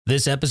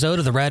This episode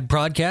of the RAD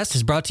Prodcast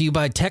is brought to you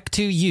by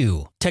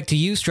Tech2U.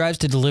 Tech2U strives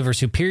to deliver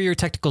superior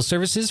technical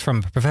services from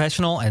a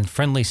professional and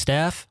friendly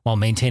staff while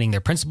maintaining their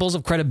principles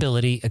of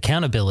credibility,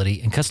 accountability,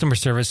 and customer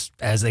service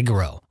as they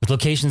grow. With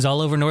locations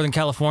all over Northern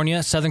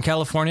California, Southern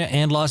California,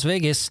 and Las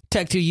Vegas,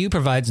 Tech2U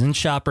provides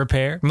in-shop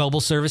repair, mobile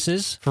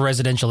services for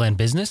residential and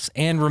business,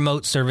 and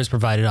remote service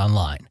provided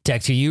online.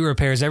 Tech2U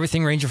repairs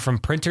everything ranging from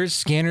printers,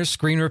 scanners,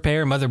 screen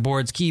repair,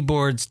 motherboards,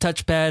 keyboards,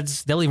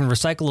 touchpads. They'll even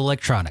recycle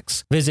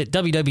electronics. Visit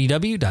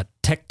www.tech2u.com.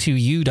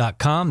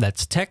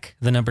 That's tech,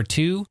 the number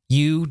 2,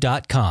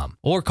 u.com.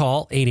 Or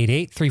call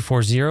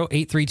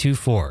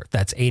 888-340-8324.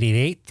 That's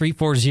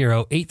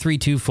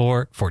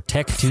 888-340-8324 for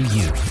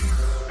Tech2U.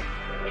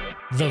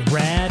 The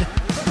RAD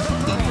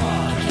Prodcast.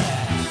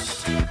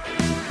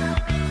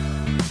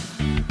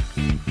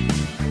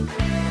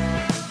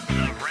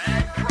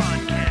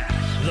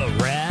 The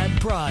RAD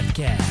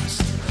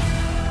Prodcast.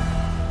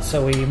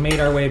 So we made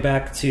our way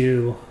back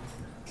to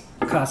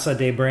Casa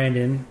de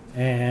Brandon,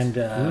 and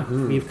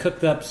we've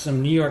cooked up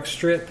some New York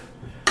strip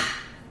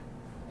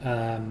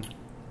and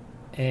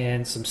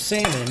some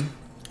salmon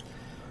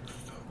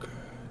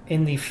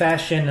in the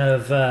fashion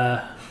of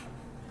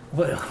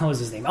what was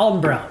his name?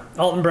 Alton Brown.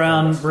 Alton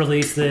Brown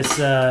released this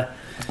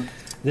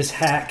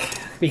hack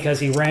because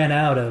he ran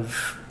out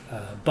of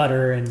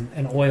butter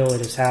and oil at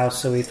his house.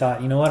 So he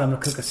thought, you know what, I'm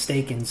going to cook a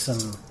steak in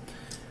some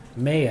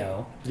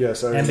mayo.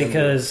 Yes, I and remember.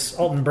 because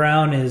Alton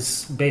Brown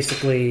is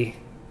basically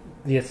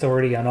the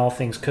authority on all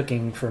things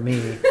cooking for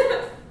me,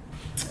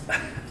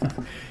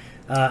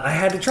 I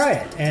had to try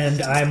it,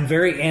 and I'm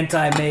very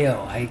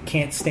anti-mayo. I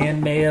can't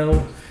stand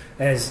mayo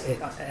as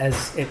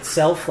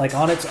itself, like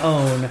on its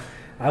own.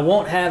 I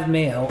won't have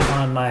mayo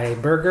on my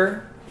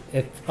burger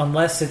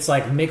unless it's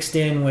like mixed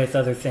in with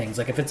other things.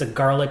 Like if it's a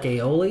garlic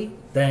aioli,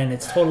 then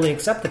it's totally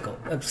acceptable.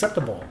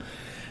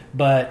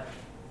 But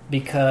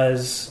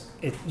because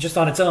it just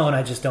on its own,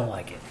 I just don't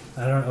like it.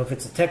 I don't know if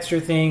it's a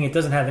texture thing. It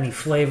doesn't have any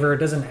flavor. It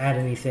doesn't add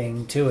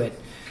anything to it.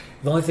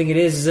 The only thing it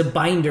is a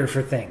binder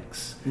for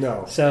things.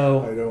 No.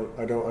 So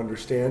I don't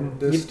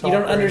understand this. You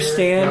don't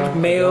understand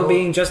mayo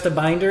being just a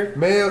binder?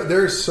 Mayo,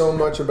 there's so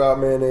much about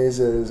mayonnaise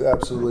that is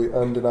absolutely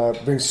undeniable.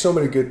 It brings so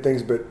many good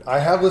things, but I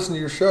have listened to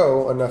your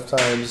show enough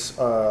times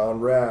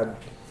on RAD,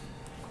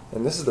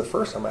 and this is the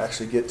first time I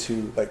actually get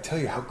to tell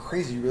you how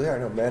crazy you really are. I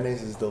know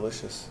mayonnaise is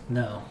delicious.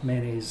 No,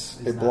 mayonnaise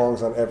is It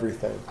belongs on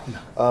everything. No.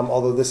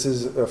 Although this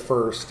is a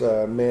first,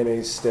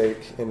 mayonnaise steak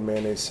and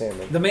mayonnaise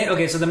salmon.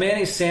 So the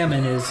mayonnaise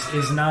salmon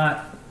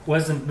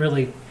wasn't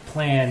really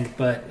planned,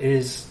 but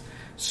is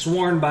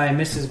sworn by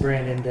Mrs.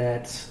 Brandon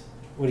that...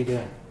 What are you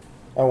doing?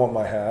 I want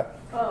my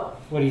hat. Oh.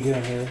 What are you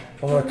doing, Haley?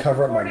 I want to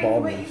cover up my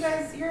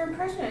baldness. Your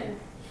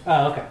impression.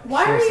 Oh, okay.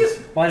 Why are you...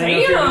 I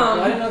didn't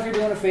Damn! know if you're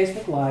doing a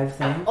Facebook Live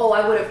thing.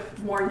 I would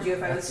have warned you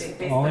if I was doing Facebook.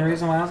 The only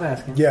reason why I was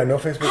asking. Yeah, no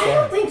Facebook I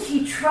don't Live. think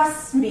he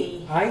trusts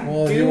me.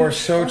 You are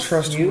so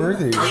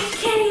trustworthy. I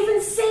can't even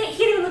say... He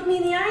can't even look me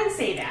in the eye and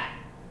say that.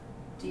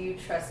 Do you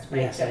trust my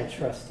Yes, I judgment?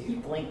 trust you. He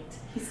blinked.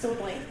 He still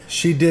blinked.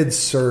 She did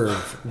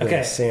serve the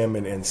Okay.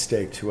 salmon and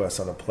steak to us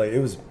on a plate.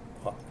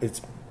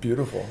 It's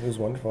beautiful. It was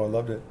wonderful. I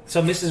loved it.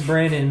 So Mrs.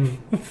 Brandon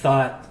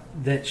thought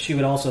that she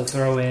would also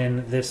throw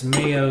in this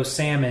mayo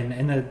salmon,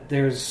 and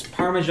there's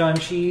Parmesan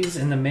cheese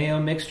in the mayo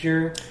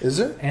mixture. Is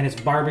it? And it's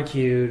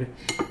barbecued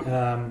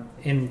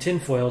in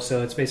tinfoil,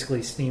 so it's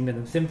basically steamed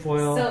in the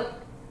tinfoil. So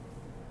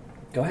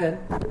Go ahead.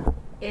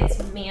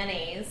 it's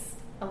mayonnaise,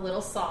 a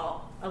little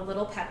salt, a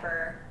little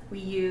pepper. We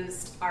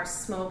used our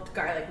smoked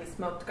garlic. We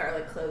smoked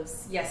garlic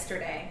cloves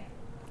yesterday.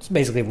 It's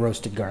basically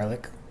roasted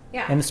garlic.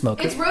 Yeah. And the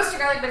smoker. It's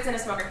roasted garlic, but it's in a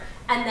smoker.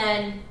 And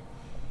then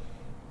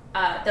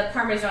the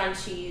Parmesan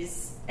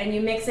cheese. And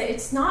you mix it.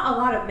 It's not a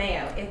lot of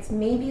mayo. It's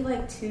maybe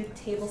 2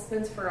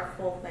 tablespoons for a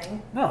full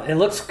thing. No, it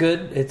looks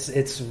good. It's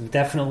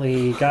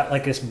definitely got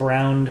this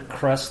browned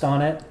crust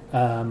on it.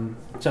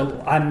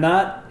 So I'm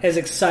not as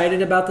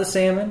excited about the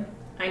salmon.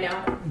 I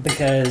know.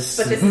 Because...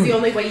 But this is the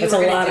only way you it's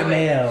were a going lot to of do it.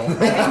 mayo.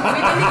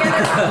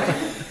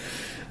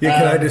 Yeah,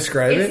 can I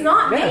describe it? It's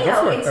not mayo.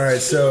 go for it. It's All right,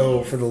 cheese.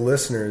 so for the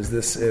listeners,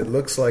 it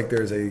looks like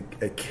there's a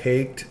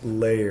caked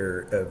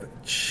layer of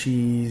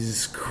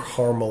cheese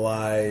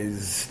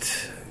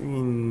caramelized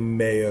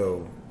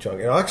mayo chunk.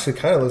 It actually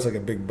kind of looks like a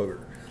big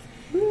booger.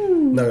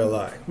 Not gonna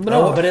lie.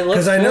 No, but it looks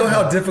because I know good.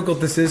 how difficult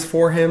this is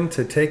for him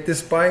to take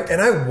this bite,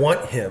 and I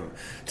want him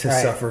to All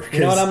right. suffer. You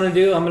know what I'm going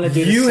to do? I'm going to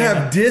do the You salmon.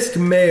 have dissed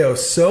mayo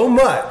so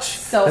much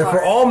So that for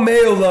hard. all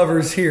mayo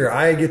lovers here,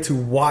 I get to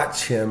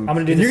watch him. I'm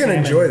going to do and the you're salmon.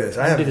 gonna enjoy this.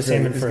 I'm I have going to do the a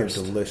feeling salmon this is gonna first.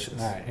 be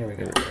delicious. All right, here we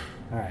go.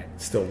 All right.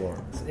 It's still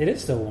warm. It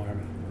is still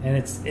warm. And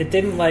it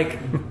didn't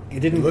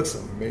It looks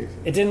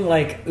amazing. It didn't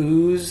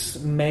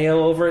ooze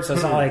mayo over it, so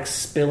it's not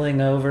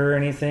spilling over or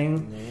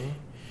anything.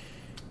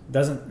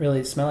 Doesn't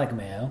really smell like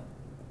mayo.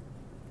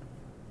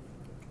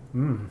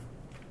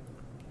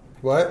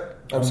 What?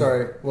 I'm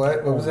sorry.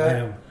 What? What was that?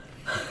 Man.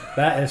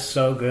 That is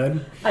so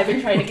good. I've been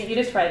trying to get you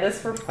to try this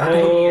for 5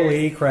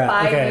 Holy years. crap.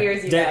 5 Okay.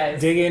 years, you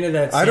guys. Dig into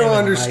that I don't salmon,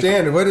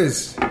 understand. What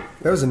is...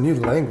 That was a new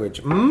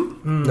language.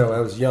 No, that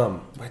was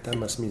yum. Wait, that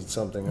must mean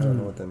something. I don't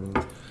know what that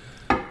means.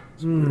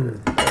 It's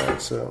weird.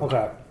 that. So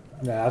Okay.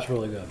 Yeah, that's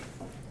really good.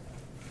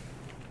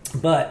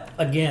 But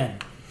again,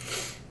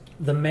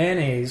 the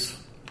mayonnaise.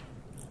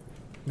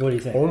 What do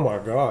you think? oh my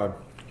god,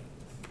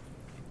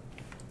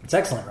 It's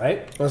excellent,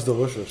 right? that's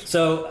delicious.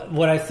 So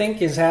what I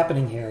think is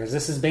happening here is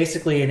this is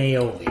basically an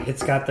aioli.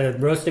 It's got the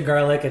roasted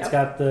garlic. It's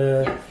got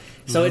the.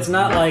 So it's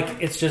not like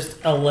it's just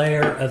a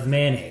layer of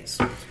mayonnaise.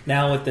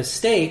 Now with the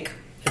steak,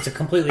 it's a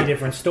completely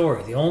different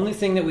story. The only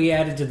thing that we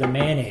added to the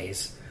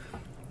mayonnaise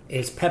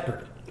is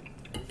pepper.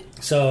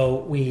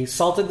 So we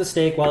salted the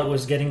steak while it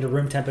was getting to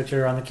room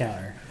temperature on the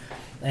counter.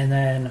 And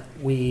then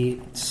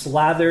we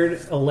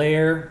slathered a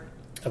layer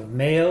of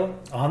mayo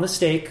on the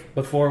steak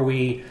before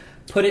we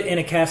put it in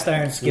a cast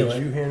iron skillet.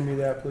 Would you hand me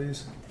that,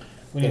 please?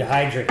 We need to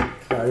hydrate. I need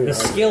The to hydrate.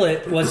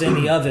 skillet was in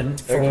the oven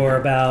for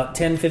about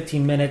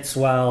 10-15 minutes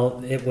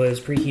while it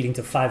was preheating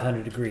to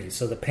 500 degrees.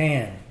 So the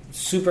pan,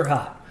 super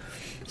hot.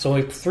 So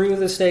we threw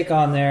the steak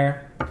on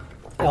there.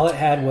 All it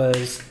had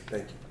was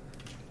Thank you.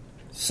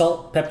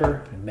 salt,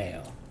 pepper, and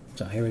mayo.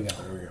 So here we go.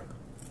 There we go.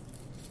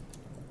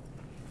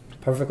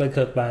 Perfectly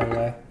cooked, by the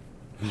way.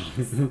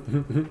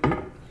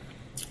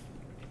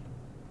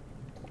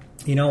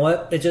 You know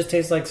what? It just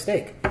tastes like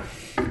steak.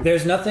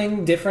 There's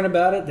nothing different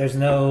about it. There's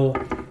no...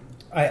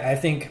 I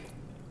think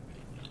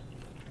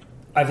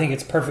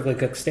it's perfectly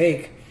cooked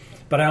steak,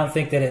 but I don't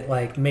think that it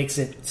like makes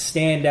it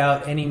stand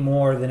out any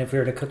more than if we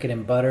were to cook it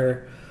in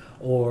butter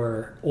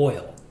or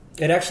oil.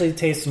 It actually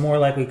tastes more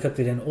like we cooked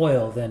it in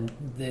oil than...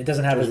 It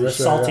doesn't have the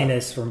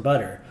saltiness from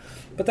butter.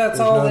 But that's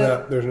There's all none that...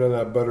 of there's none of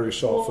that buttery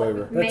salt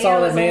flavor. That's mayo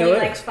all that is mayo only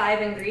is. like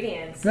 5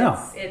 ingredients.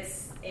 No.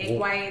 It's egg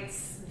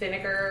whites,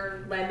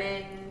 vinegar,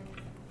 lemon.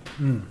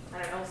 I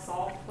don't know,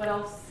 salt. What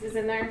else is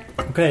in there?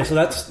 Okay, so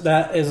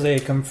that is a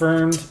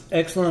confirmed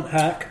excellent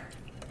hack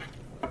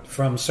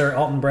from Sir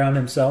Alton Brown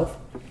himself.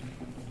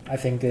 I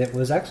think it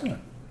was excellent.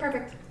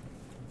 Perfect.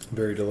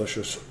 Very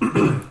delicious.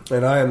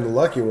 And I am the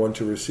lucky one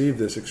to receive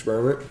this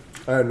experiment.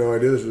 I had no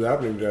idea this was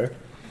happening today.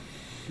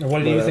 And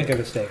what do you think of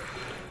the steak?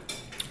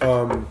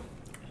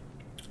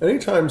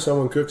 Anytime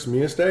someone cooks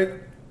me a steak,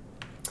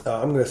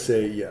 I'm going to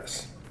say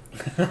yes.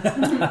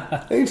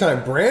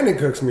 Anytime Brandon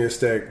cooks me a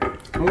steak,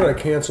 I'm going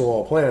to cancel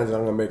all plans and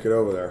I'm going to make it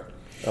over there.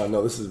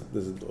 No, this is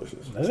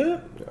delicious. Is it?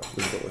 Yeah,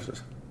 this is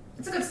delicious.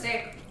 It's a good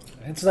steak.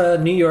 It's a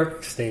New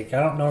York steak. I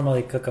don't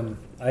normally cook them.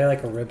 I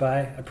like a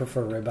ribeye. I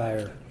prefer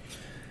ribeye, or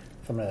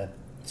if I'm going to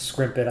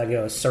scrimp it, I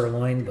go a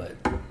sirloin, but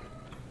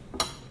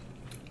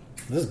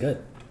this is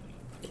good.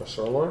 A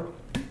sirloin?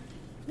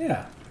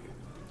 Yeah.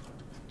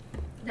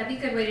 That'd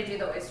be a good way to do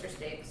the oyster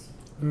steaks.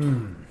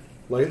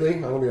 Lately,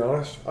 I'm going to be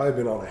honest, I've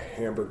been on a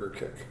hamburger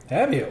kick.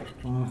 Have you?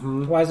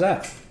 Mm-hmm. Why is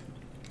that?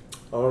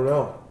 I don't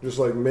know. Just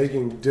like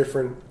making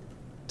different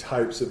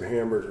types of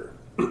hamburger.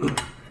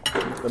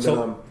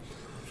 So,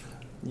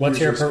 what's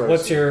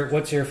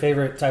your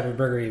favorite type of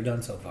burger you've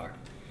done so far?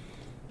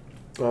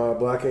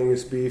 Black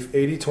Angus beef,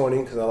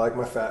 80-20, because I like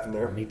my fat in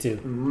there. Me too.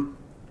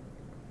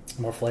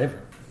 Mm-hmm. More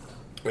flavor.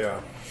 Yeah.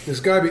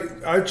 There's got to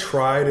be... I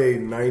tried a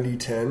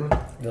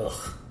 90-10.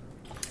 Ugh.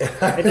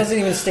 It doesn't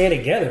even stay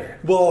together.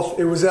 Well,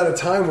 it was at a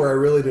time where I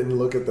really didn't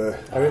look at the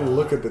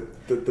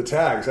the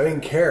tags. I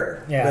didn't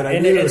care. Yeah, But I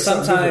and knew it was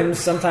something different.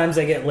 sometimes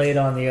they get laid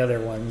on the other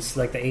ones,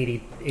 like the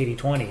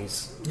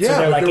 80-20s. Yeah, so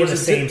they're but like there in the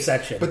was same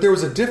section. But there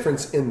was a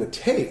difference in the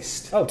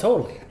taste. Oh,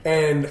 totally.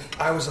 And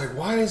I was like,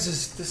 why is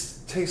this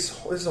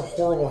taste... This is a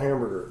horrible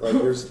hamburger.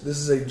 Like, this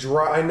is a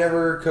dry... I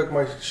never cook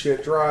my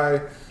shit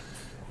dry.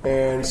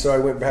 And so I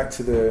went back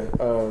to the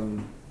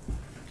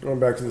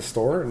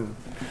store and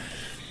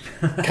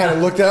kind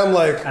of looked at them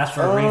like... Asked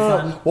for a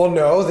refund? Well,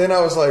 no. Then I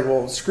was like,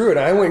 well, screw it.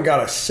 I went and got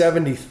a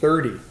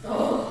 70-30.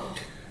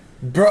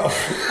 Bro.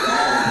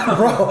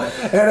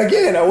 And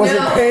again, I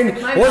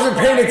wasn't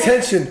paying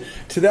attention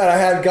to that. I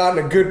had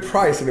gotten a good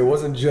price, and it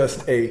wasn't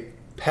just a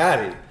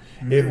patty.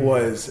 It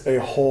was a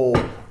whole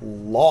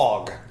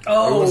log.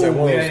 Oh, it was like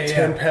one of yeah, those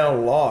yeah.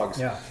 10-pound logs.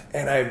 Yeah.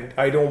 And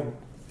I don't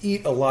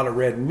eat a lot of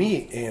red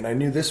meat, and I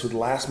knew this would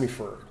last me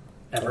for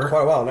Ever?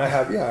 quite a while. And I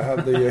have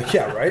the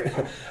yeah, right.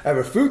 I have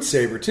a food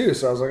saver too,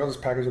 so I was like, I'll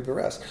just package up the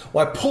rest.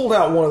 Well, I pulled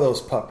out one of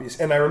those puppies,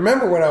 and I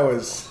remember when I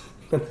was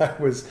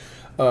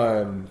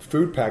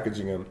food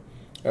packaging them,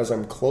 as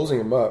they're closing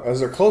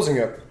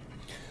up,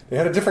 they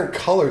had a different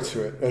color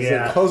to it as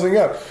they're closing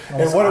up. Almost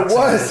and what oxidized. it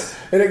was,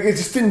 and it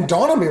just didn't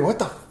dawn on me. What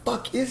the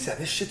fuck is that?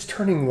 This shit's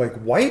turning like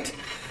white,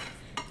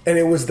 and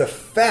it was the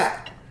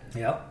fat.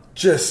 Yep.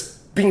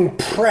 Just being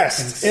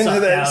pressed And into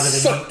sucked that, out of the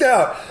sucked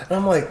out. And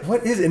I'm like,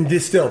 what is it? And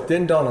this still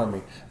didn't dawn on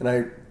me. And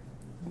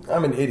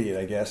I'm an idiot,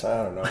 I guess.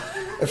 I don't know.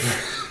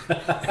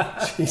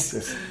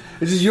 Jesus.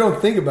 It's just, you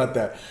don't think about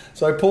that.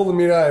 So I pull the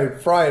meat out, I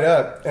fry it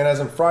up, and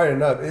as I'm frying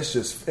it up, it's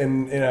just,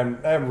 and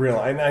I'm real.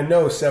 I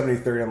know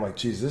 70-30. I'm like,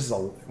 geez, this is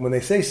when they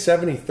say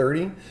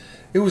 70-30,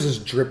 it was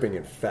just dripping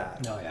in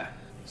fat. Oh, yeah.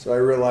 So I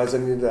realized I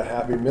needed a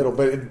happy middle,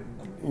 but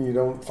you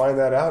don't find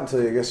that out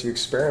until I guess you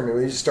experiment.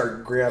 You just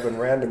start grabbing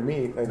random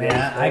meat. Man,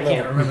 I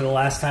can't remember the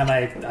last time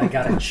I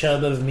got a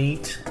chub of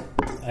meat.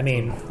 I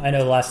mean, I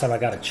know the last time I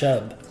got a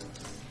chub.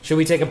 Should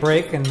we take a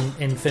break and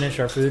finish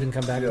our food and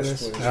come back to Yes,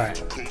 this? please. All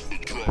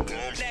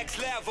right. Next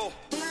level.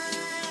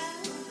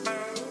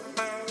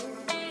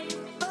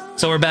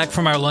 So we're back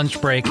from our lunch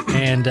break,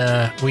 and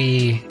I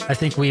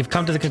think we've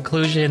come to the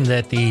conclusion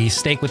that the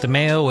steak with the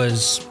mayo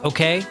was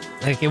okay.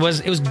 Like it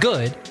was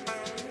good,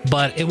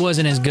 but it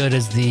wasn't as good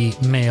as the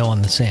mayo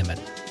on the salmon,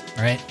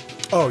 right?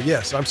 Oh,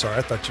 yes. I'm sorry.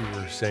 I thought you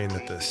were saying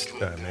that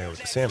the mayo with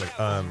the salmon.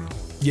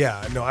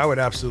 Yeah, no, I would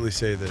absolutely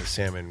say the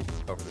salmon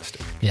over the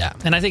steak. Yeah,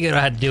 and I think it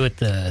had to do with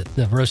the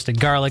roasted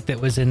garlic that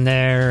was in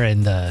there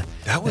and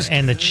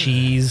the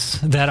cheese.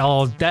 That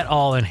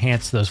all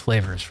enhanced those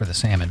flavors for the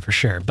salmon for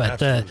sure.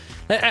 But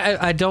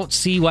I don't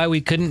see why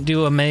we couldn't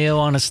do a mayo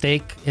on a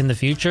steak in the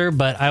future.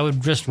 But I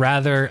would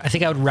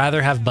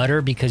rather have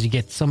butter because you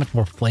get so much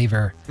more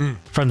flavor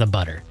from the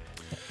butter.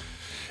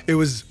 It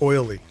was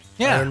oily.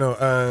 Yeah. I don't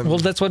know. Well,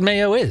 that's what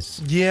mayo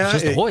is. Yeah.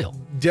 It's just oil.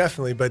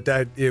 Definitely, but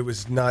it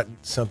was not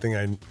something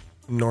I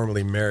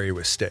normally marry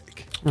with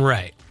steak.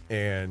 Right.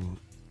 And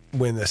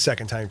when the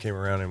second time came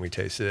around and we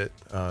tasted it,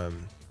 I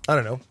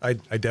don't know. I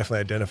definitely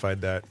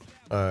identified that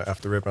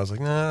after the rip. I was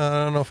like,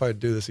 I don't know if I'd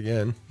do this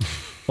again.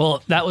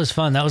 Well, that was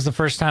fun. That was the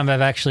first time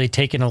I've actually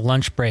taken a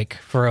lunch break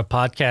for a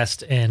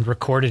podcast and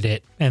recorded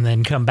it and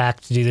then come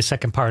back to do the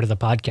second part of the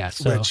podcast.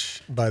 So.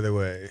 Which, by the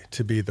way,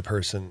 to be the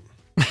person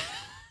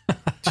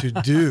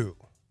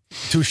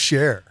to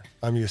share,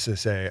 I'm used to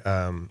say,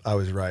 I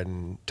was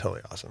riding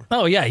totally awesome.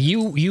 Oh yeah,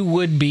 you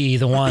would be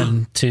the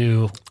one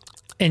to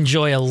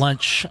enjoy a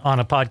lunch on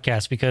a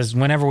podcast because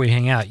whenever we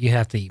hang out, you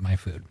have to eat my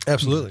food.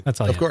 Absolutely,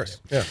 that's all. Of course,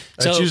 yeah.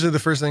 That's usually the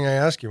first thing I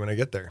ask you when I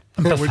get there.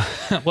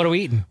 What are we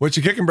eating? What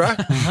you kicking, bro?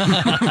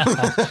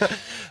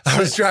 I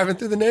was driving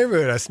through the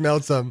neighborhood. I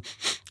smelled some.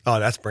 Oh,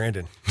 that's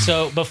Brandon.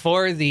 So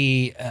before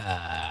the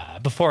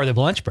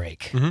lunch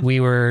break, we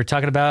were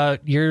talking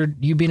about you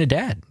being a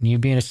dad, you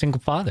being a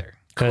single father.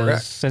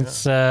 Because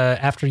since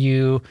after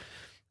you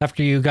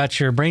got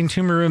your brain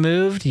tumor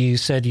removed, you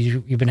said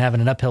you've been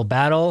having an uphill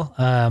battle,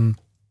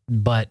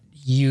 but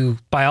you,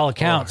 by all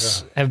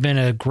accounts, have been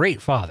a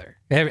great father.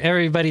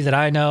 Everybody that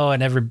I know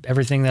and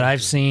everything that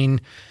I've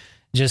seen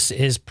just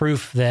is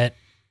proof that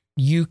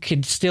you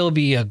could still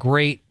be a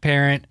great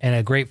parent and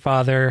a great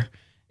father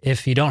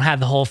if you don't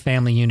have the whole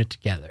family unit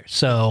together.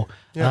 So,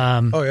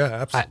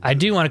 absolutely. I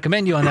do want to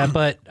commend you on that,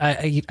 but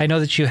I know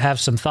that you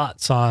have some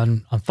thoughts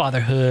on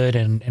fatherhood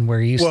and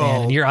where you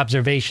stand and your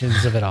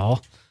observations of it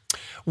all.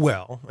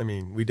 Well, I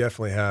mean, we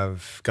definitely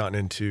have gotten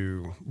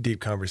into deep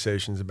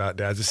conversations about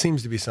dads. It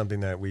seems to be something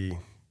that we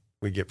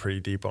get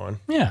pretty deep on.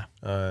 Yeah.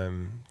 A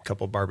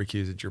couple of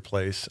barbecues at your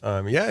place.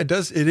 Yeah, it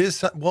does. It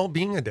is. Well,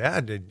 being a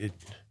dad,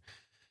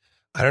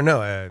 I don't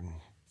know.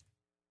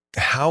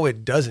 How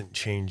it doesn't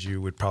change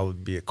you would probably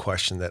be a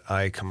question that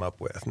I come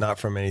up with, not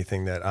from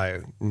anything that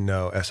I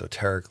know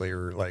esoterically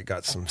or like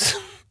got some,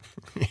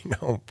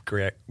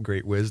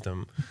 great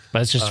wisdom.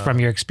 But it's just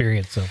from your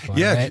experience so far,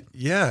 yeah, right?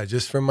 Yeah,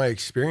 just from my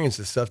experience,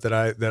 the stuff that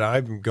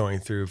I'm going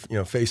through,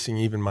 facing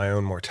even my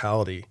own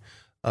mortality,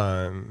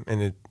 and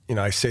it,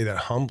 I say that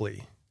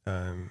humbly,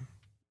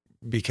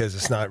 because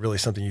it's not really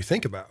something you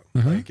think about.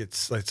 Like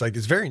it's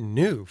very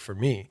new for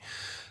me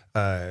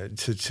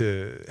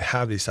to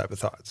have these type of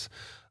thoughts.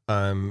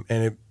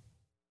 And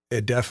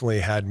it definitely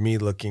had me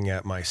looking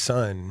at my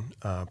son,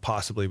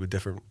 possibly with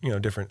a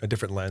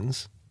different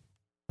lens,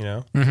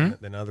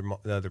 than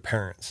other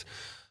parents.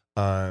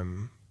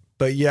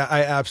 But yeah,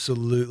 I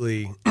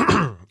absolutely,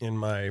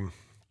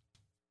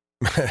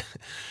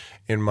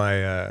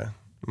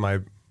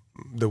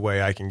 the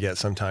way I can get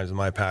sometimes in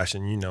my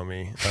passion, you know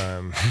me.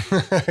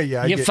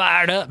 Yeah, you get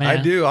fired up, man.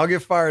 I do. I'll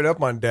get fired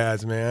up on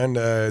dads, man.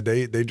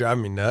 They drive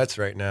me nuts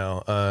right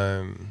now.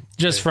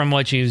 From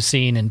what you've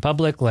seen in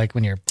public, like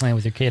when you're playing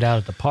with your kid out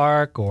at the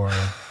park, or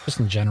just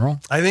in general.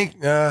 I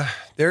think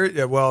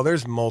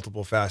there's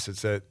multiple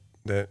facets that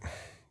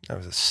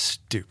was a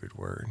stupid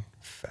word.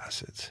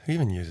 Facets. Who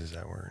even uses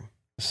that word?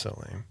 It's so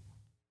lame.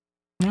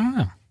 I don't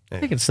know. I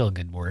think it's still a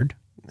good word.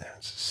 Nah,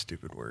 it's a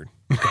stupid word.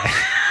 Okay.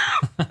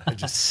 I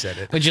just said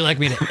it. Would you like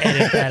me to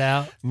edit that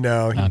out?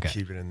 No, you can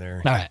keep it in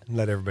there. All right.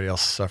 Let everybody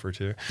else suffer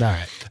too. All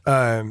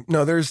right.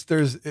 No, there's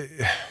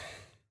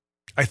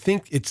I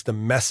think it's the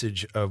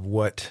message of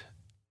what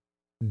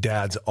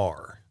dads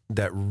are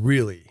that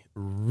really,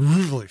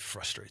 really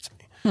frustrates me.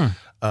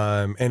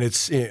 And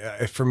it's,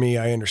 for me,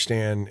 I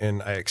understand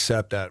and I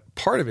accept that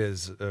part of it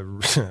is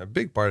a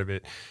big part of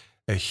it.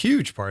 A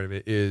huge part of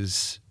it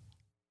is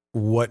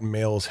what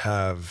males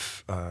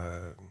have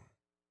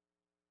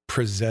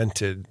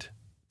presented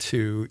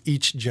to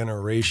each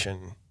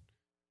generation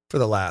for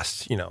the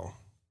last,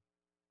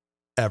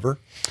 ever.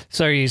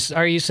 So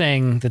are you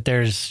saying that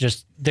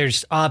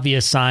there's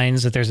obvious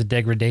signs that there's a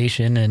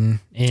degradation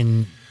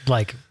in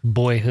like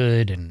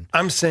boyhood and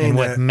I'm saying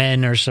what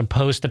men are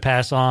supposed to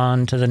pass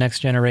on to the next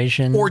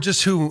generation, or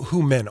just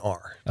who men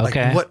are.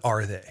 Okay. Like, what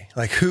are they?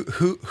 Like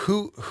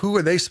who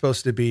are they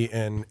supposed to be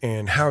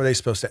and how are they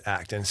supposed to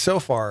act? And so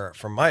far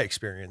from my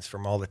experience,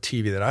 from all the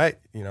TV that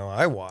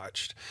I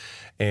watched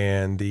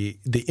and the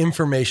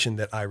information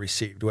that I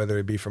received, whether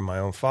it be from my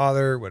own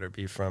father, whether it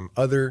be from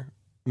other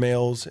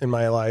males in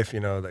my life,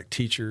 like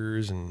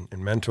teachers and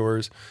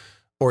mentors,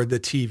 or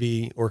the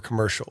TV or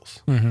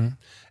commercials.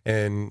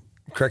 And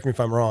correct me if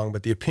I'm wrong,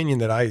 but the opinion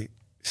that I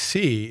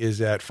see is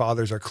that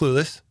fathers are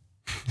clueless.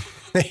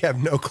 They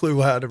have no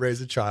clue how to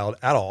raise a child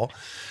at all.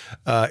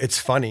 It's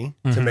funny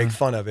to make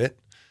fun of it.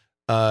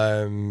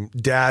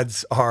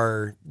 Dads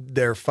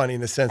they're funny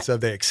in the sense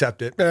of they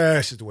accept it.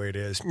 It's just the way it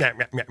is.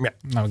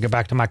 I'll get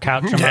back to my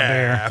couch and my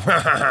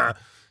bear.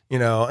 You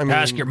know, I mean,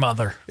 Ask your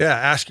mother. Yeah,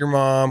 ask your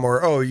mom,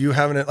 or you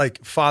haven't it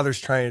like fathers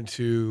trying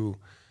to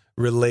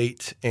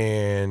relate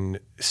and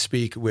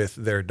speak with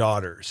their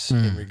daughters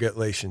in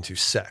relation to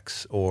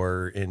sex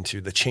or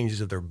into the changes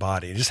of their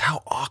body, and just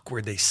how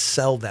awkward they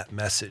sell that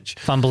message,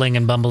 fumbling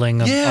and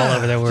bumbling all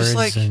over their words, just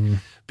like and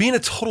being a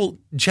total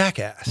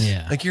jackass.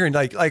 Yeah, like you're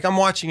like I'm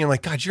watching and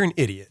like, God, you're an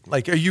idiot.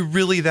 Like, are you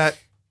really that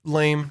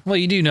lame? Well,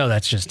 you do know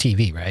that's just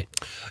TV, right?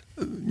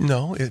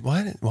 No,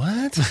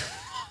 what?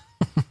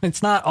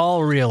 It's not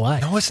all real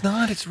life. No, it's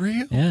not. It's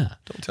real. Yeah.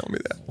 Don't tell me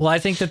that. Well, I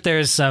think that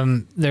there's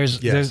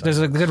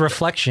a good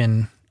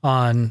reflection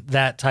on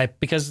that type,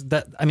 because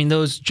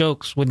those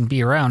jokes wouldn't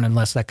be around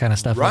unless that kind of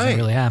stuff wasn't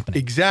really happening.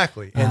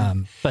 Exactly.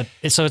 But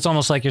so it's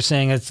almost like you're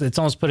saying it's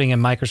almost putting a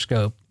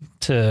microscope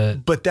to.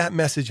 But that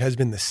message has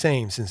been the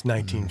same since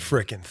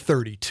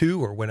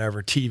 1932 or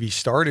whenever TV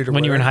started. Or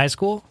when whatever. you were in high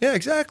school? Yeah,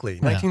 exactly.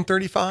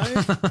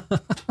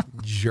 1935.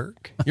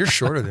 Jerk. You're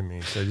shorter than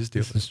me, so just do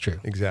it. This is true.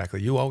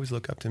 Exactly. You always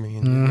look up to me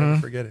and you never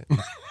forget it.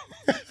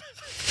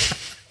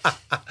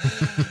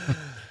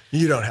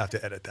 You don't have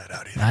to edit that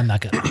out either. I'm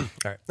not gonna.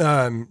 All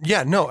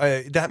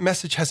right. That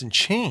message hasn't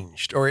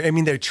changed. Or I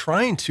mean, they're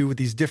trying to with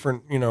these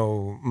different,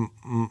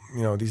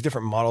 these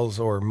different models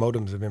or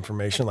modems of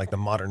information, like the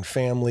modern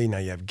family. Now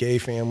you have gay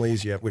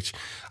families. You have, which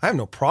I have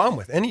no problem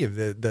with any of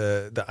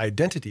the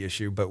identity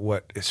issue. But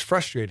what is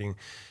frustrating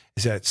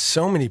is that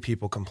so many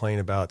people complain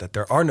about that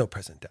there are no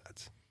present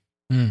dads.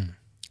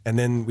 And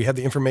then we have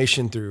the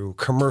information through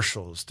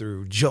commercials,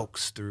 through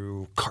jokes,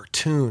 through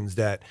cartoons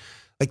that,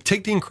 like,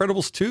 take The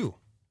Incredibles 2.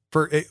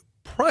 For a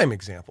prime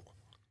example,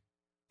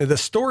 the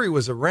story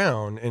was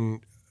around, and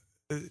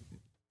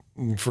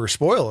for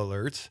spoiler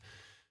alerts,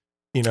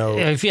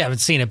 if you haven't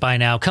seen it by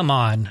now, come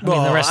on. I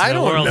mean, the rest of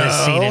the world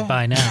has seen it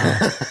by now.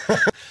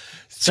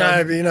 Just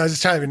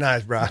trying to be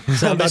nice, bro.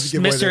 So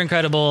Mr.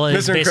 Incredible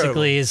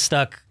is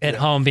stuck at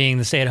home being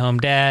the stay-at-home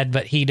dad,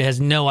 but he has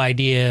no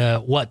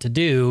idea what to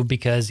do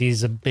because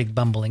he's a big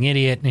bumbling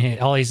idiot, and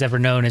all he's ever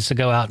known is to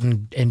go out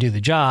and do the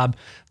job.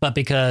 But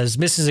because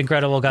Mrs.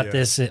 Incredible got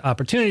this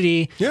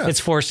opportunity, it's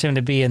forced him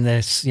to be in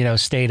this,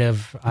 state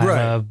of I'm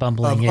a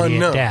bumbling idiot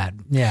unknown dad.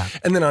 Yeah.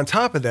 And then on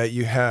top of that,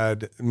 you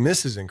had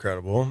Mrs.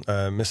 Incredible,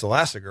 Miss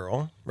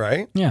Elastigirl,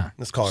 right? Yeah.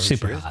 Let's call her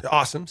super hot.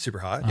 Awesome, super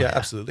hot. Yeah,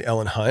 absolutely.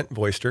 Ellen Hunt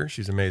voiced her.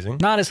 She's amazing.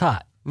 Not as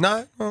hot.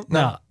 No. In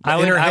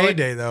her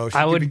heyday, though,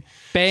 I would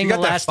bang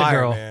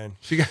Elastigirl. Man.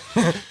 She got.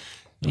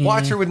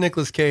 Watch her with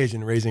Nicolas Cage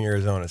in Raising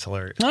Arizona. It's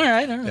hilarious. All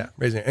right. Yeah,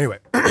 Raising. Anyway,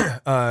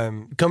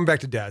 coming back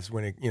to dads,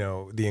 when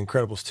The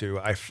Incredibles 2,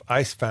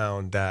 I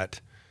found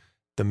that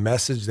the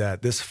message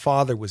that this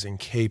father was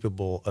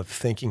incapable of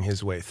thinking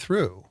his way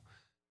through,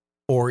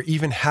 or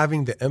even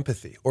having the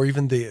empathy, or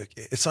even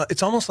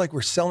it's almost like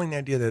we're selling the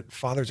idea that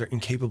fathers are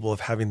incapable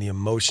of having the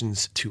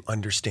emotions to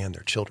understand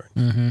their children.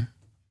 Mm-hmm.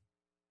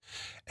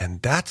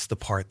 And that's the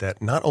part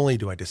that not only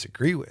do I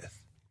disagree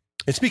with,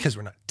 it's because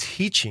we're not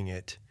teaching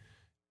it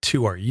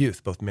to our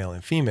youth, both male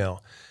and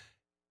female.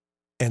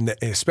 And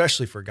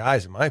especially for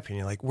guys, in my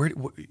opinion, like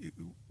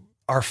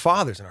our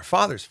fathers and our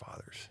fathers'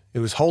 fathers, it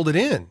was hold it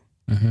in.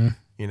 Mm-hmm.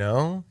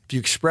 If you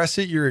express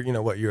it, you're a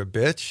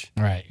bitch.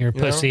 Right. You're a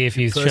pussy if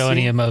you show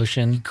any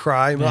emotion. You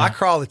cry. Well, I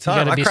cry all the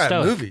time. I cry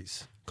at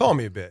movies. Call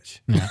me a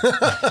bitch. Yeah.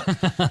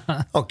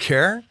 I don't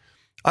care.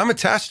 I'm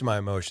attached to my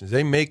emotions.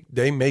 They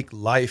make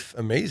life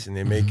amazing.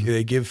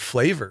 They give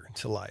flavor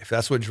to life.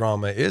 That's what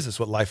drama is. That's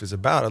what life is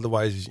about.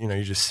 Otherwise,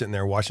 you're just sitting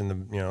there watching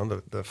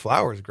the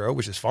flowers grow,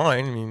 which is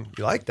fine. I mean,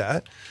 you like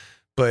that.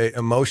 But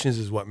emotions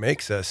is what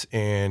makes us.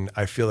 And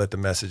I feel that the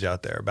message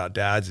out there about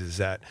dads is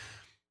that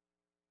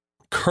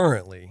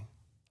currently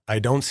I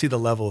don't see the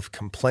level of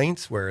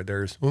complaints where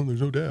there's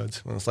no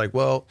dads. And it's like,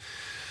 well,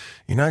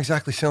 you're not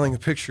exactly selling a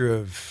picture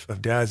of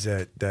dads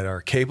that are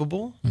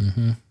capable.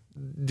 Mm-hmm.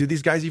 Do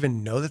these guys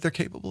even know that they're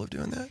capable of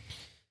doing that?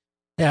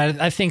 Yeah,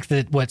 I think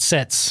that what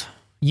sets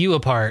you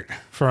apart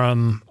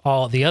from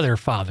all the other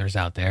fathers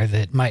out there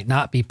that might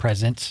not be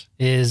present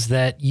is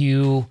that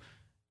you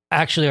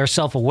actually are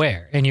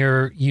self-aware, and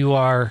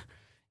you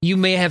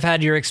may have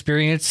had your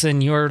experience in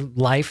your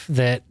life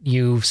that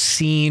you've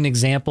seen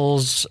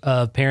examples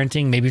of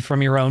parenting, maybe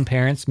from your own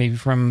parents, maybe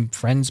from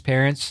friends'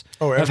 parents,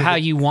 of how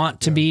you want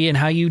to be and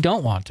how you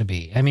don't want to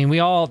be. I mean,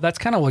 that's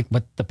kind of like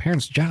what the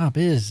parent's job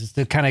is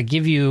to kind of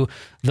give you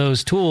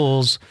those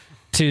tools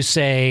to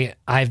say,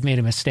 I've made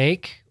a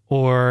mistake,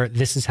 or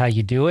this is how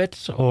you do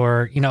it,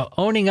 or,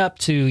 owning up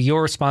to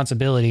your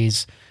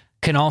responsibilities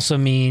can also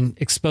mean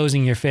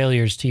exposing your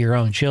failures to your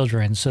own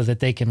children so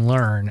that they can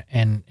learn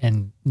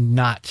and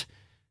not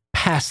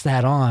pass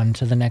that on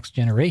to the next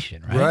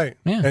generation, right? Right.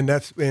 Yeah. And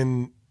that's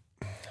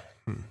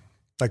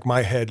like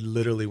my head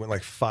literally went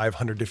like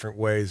 500 different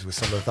ways with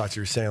some of the thoughts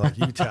you were saying. Like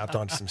you tapped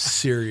onto some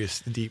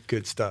serious, deep,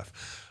 good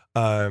stuff.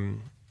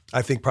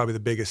 I think probably the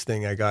biggest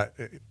thing I got,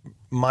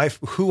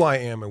 who I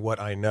am and what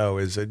I know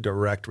is a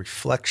direct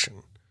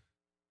reflection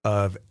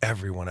of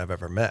everyone I've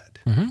ever met,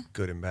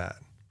 good and bad.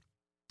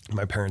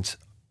 My parents,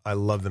 I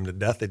love them to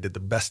death. They did the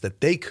best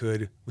that they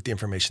could with the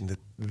information that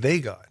they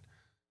got.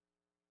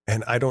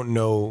 And I don't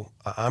know,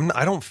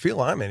 I don't feel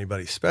I'm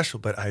anybody special,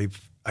 but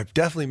I've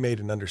definitely made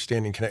an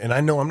understanding. And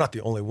I know I'm not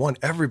the only one.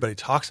 Everybody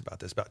talks about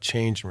this, about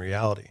change and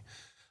reality.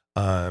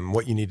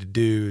 What you need to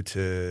do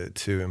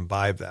to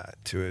imbibe that,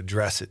 to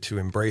address it, to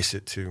embrace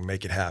it, to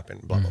make it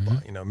happen, blah, blah,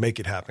 blah, make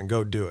it happen,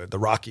 go do it. The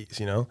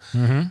Rockies,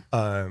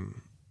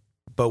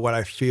 But what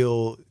I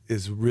feel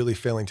is really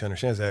failing to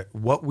understand is that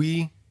what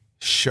we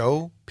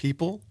show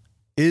people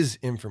is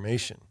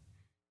information,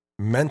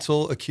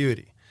 mental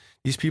acuity.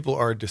 These people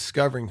are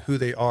discovering who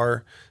they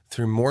are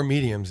through more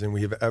mediums than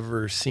we have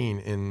ever seen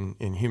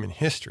in human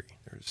history.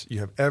 You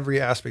have every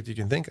aspect you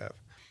can think of.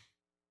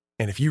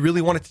 And if you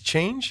really want it to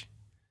change,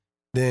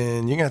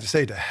 then you're going to have to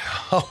say to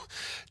hell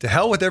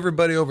with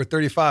everybody over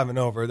 35 and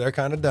over. They're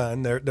kind of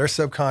done. Their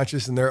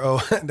subconscious and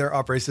their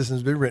operating system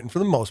has been written for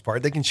the most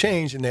part. They can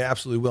change and they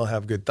absolutely will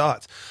have good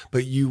thoughts.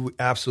 But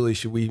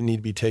we need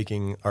to be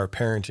taking our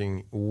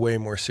parenting way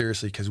more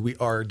seriously because we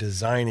are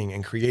designing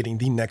and creating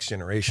the next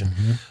generation.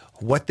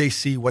 What they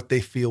see, what they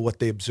feel, what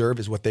they observe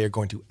is what they are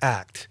going to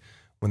act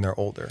when they're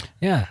older.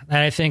 Yeah. And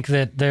I think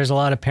that there's a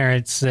lot of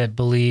parents that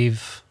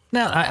believe...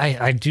 Now,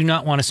 I do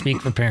not want to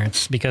speak for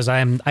parents because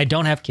I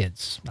don't have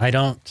kids. I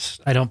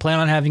don't plan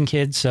on having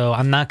kids, so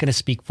I'm not going to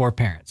speak for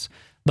parents.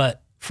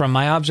 But from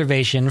my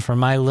observation, from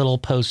my little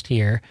post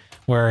here,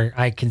 where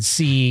I can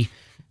see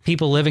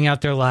people living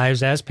out their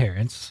lives as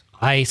parents,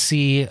 I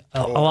see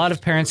a lot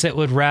of parents that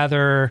would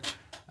rather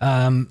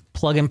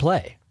plug and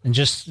play and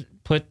just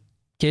put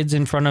kids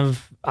in front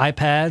of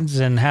iPads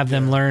and have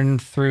them learn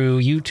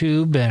through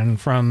YouTube and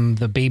from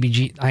the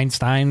baby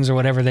Einsteins or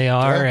whatever they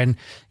are. And,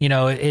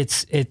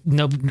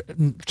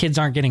 kids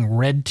aren't getting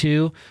read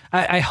to.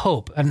 I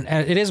hope, and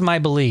it is my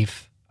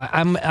belief.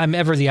 I'm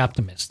ever the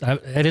optimist.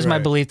 It is my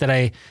belief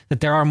that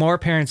there are more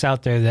parents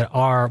out there that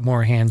are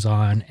more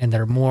hands-on and that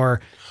are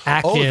more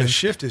active. Oh, the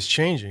shift is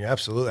changing.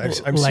 Absolutely.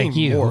 I'm like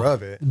seeing more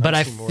of it. But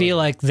I feel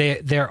like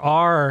there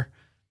are,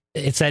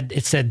 it's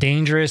that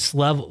dangerous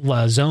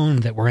level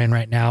zone that we're in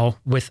right now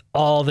with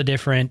all the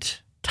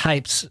different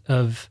types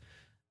of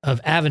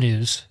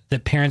avenues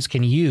that parents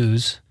can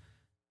use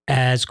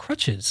as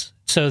crutches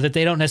so that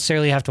they don't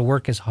necessarily have to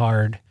work as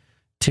hard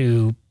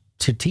to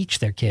teach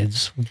their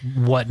kids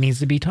what needs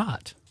to be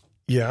taught.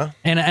 Yeah.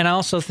 And I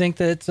also think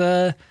that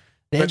the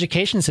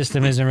education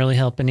system isn't really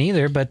helping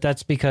either, but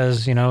that's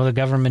because, the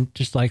government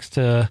just likes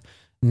to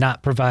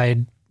not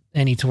provide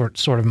any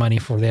sort of money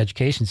for the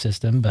education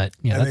system, but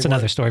that's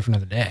another story for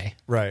another day.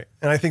 Right.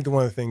 And I think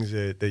one of the things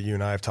that you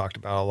and I have talked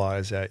about a lot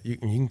is that you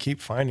can keep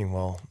finding,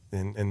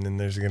 and then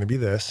there's going to be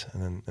this,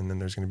 and then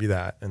there's going to be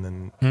that, and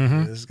then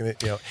this is going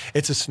to,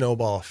 it's a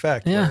snowball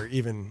effect where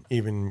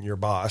even your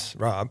boss,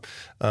 Rob,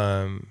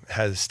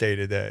 has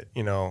stated that,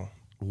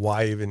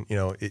 why even,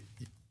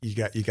 you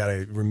got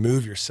to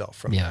remove yourself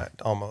from that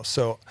almost.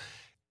 So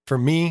for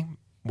me,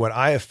 what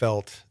I have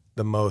felt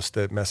the most,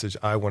 the message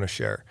I want to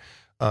share,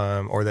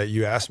 or that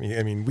you asked me.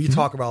 I mean, we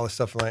talk about all this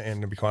stuff,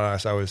 and to be quite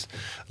honest, I was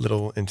a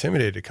little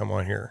intimidated to come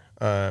on here,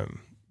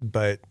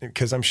 but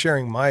because I'm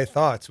sharing my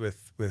thoughts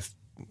with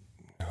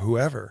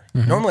whoever.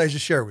 Normally, I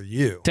just share it with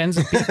you, tens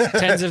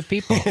of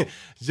people,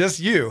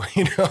 just you,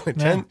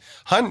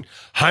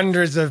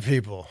 hundreds of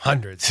people,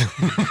 hundreds.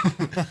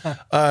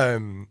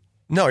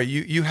 No,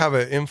 you have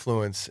an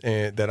influence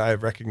that I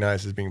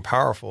recognize as being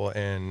powerful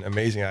and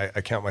amazing. I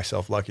count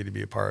myself lucky to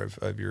be a part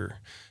of your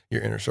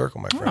inner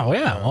circle, my friend. Oh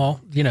yeah, well,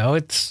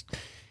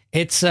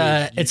 it's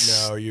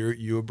no,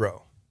 you a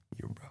bro,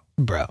 you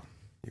bro.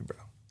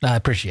 I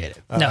appreciate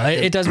it. No,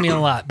 it does mean a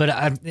lot. But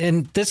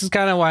and this is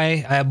kind of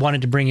why I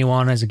wanted to bring you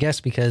on as a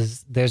guest,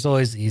 because there's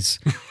always these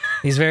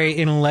very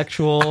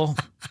intellectual.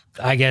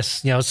 I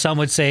guess, some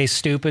would say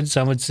stupid,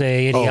 some would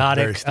say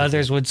idiotic,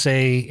 others would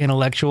say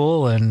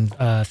intellectual and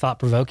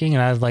thought-provoking,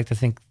 and I'd like to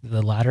think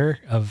the latter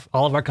of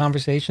all of our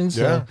conversations.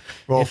 Yeah.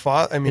 So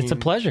it's a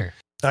pleasure.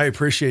 I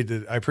appreciate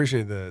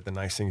the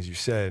nice things you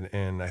said,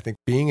 and I think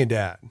being a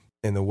dad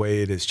and the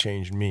way it has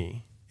changed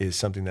me is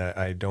something that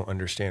I don't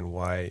understand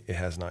why it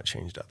has not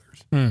changed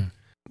others.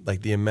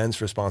 Like the immense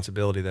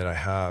responsibility that I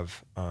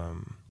have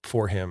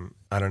for him,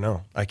 I don't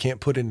know. I can't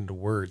put it into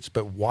words,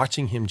 but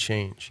watching him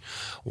change,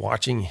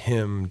 watching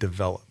him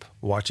develop,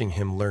 watching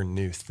him learn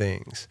new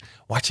things,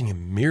 watching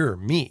him mirror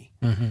me,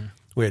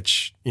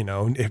 which,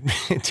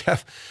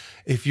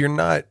 if you're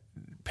not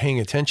paying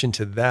attention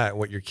to that,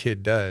 what your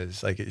kid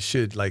does, like it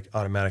should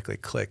automatically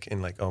click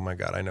and oh my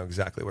God, I know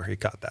exactly where he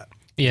got that.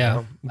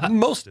 Yeah.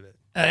 Most of it.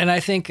 And I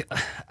think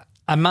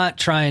I'm not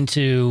trying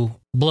to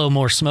blow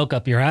more smoke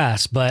up your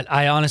ass, but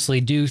I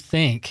honestly do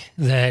think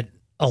that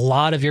a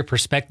lot of your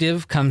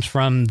perspective comes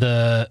from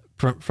the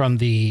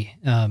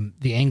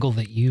angle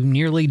that you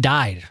nearly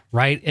died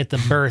right at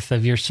the birth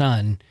of your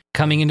son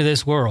coming into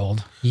this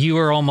world. You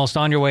were almost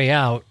on your way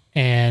out,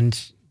 and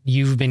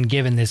you've been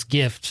given this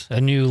gift, a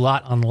new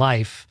lot on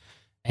life,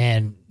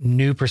 and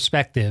new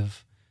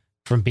perspective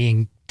from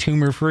being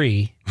tumor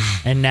free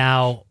and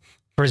now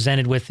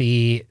presented with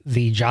the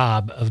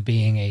job of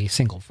being a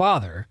single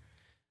father.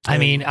 I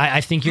mean,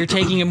 I think you're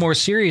taking it more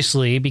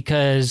seriously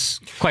because,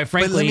 quite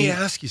frankly, but let me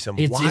ask you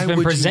something. It's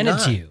been presented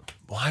to you.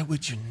 Why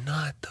would you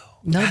not, though?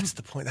 No, that's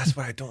the point. That's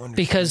what I don't understand.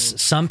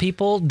 Because some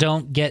people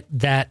don't get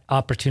that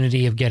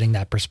opportunity of getting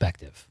that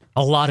perspective.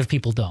 A lot of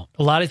people don't.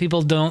 A lot of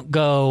people don't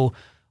go,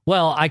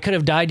 well, I could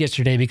have died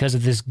yesterday because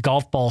of this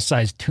golf ball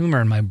sized tumor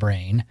in my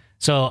brain.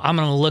 So I'm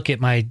going to look at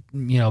my,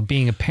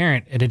 being a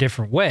parent in a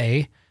different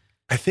way.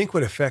 I think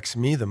what affects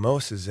me the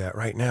most is that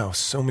right now,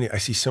 I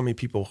see so many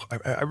people.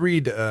 I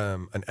read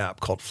an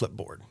app called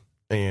Flipboard,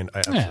 and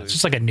it's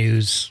just like a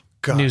news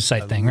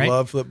site thing, right? I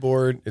love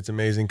Flipboard. It's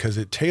amazing because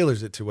it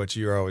tailors it to what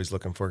you're always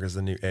looking for. Because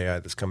the new AI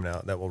that's coming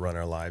out that will run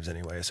our lives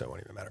anyway, so it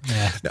won't even matter.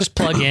 Yeah, just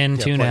plug in,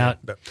 tune out.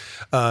 But,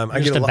 I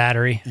get just a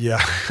battery. Yeah,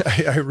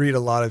 I read a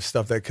lot of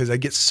stuff because I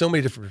get so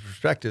many different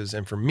perspectives,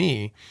 and for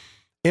me,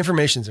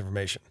 information is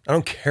information. I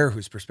don't care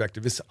whose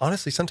perspective. It's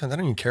honestly, sometimes I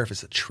don't even care if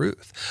it's the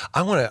truth.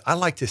 I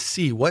like to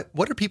see what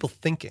are people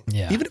thinking.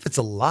 Yeah. Even if it's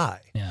a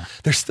lie. Yeah.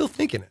 They're still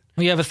thinking it.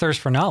 Well, you have a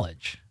thirst for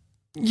knowledge.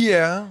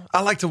 Yeah.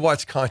 I like to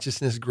watch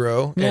consciousness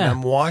grow. Yeah. And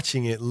I'm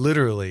watching it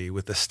literally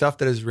with the stuff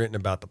that is written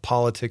about the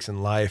politics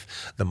in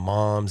life, the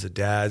moms, the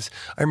dads.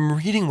 I'm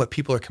reading what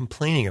people are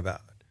complaining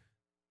about,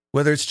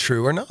 whether it's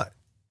true or not.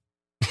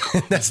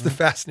 That's the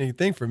fascinating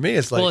thing for me.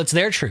 It's like, well, it's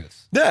their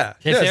truth. Yeah.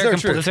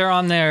 If they're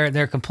on there,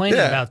 they're complaining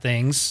about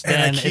things,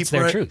 then it's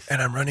their truth.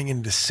 And I'm running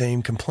into the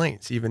same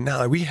complaints even now.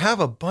 Like, we have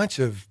a bunch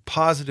of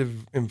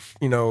positive,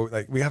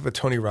 like we have a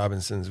Tony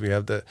Robinson's. We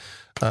have the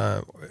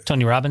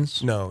Tony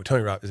Robbins. No,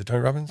 Tony Robbins. Is it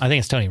Tony Robbins? I think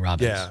it's Tony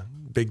Robbins. Yeah,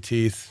 big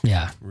teeth.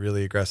 Yeah,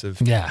 really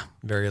aggressive. Yeah,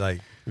 very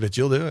but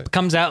you'll do it.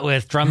 Comes out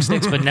with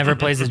drumsticks, but never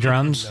plays the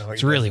drums. No,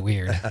 it's really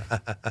weird.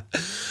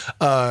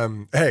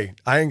 Hey,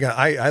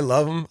 I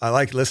love him. I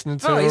like listening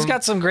to him. He's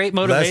got some great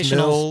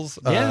motivationals.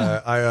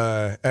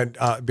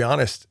 Be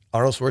honest,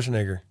 Arnold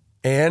Schwarzenegger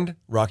and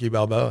Rocky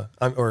Balboa.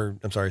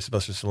 I'm sorry,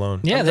 Sylvester Stallone.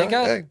 Yeah, they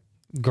got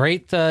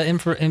great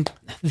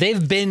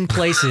they've been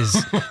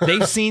places.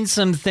 They've seen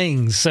some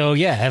things. So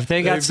yeah, if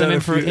they got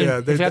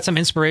they've got some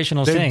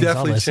inspirational things. They've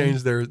definitely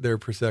changed their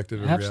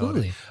perspective of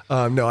absolutely.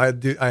 Reality. No, I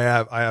do. I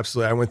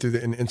absolutely. I went through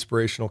an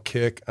inspirational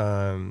kick,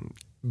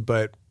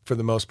 but for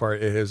the most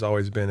part, it has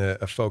always been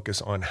a focus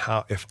on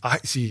how. If I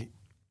see,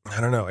 I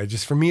don't know. It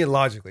just, for me,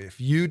 logically, if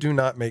you do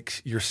not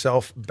make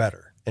yourself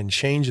better, and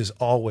change is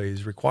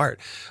always required.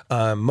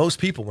 Most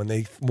people, when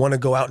they want to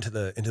go out into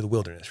the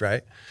wilderness,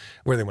 right,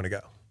 where they want to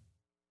go.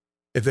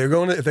 If they're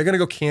going to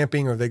go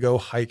camping or they go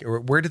hiking, or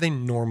where do they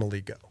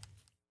normally go?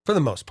 For the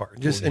most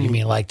part, you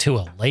mean like to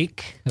a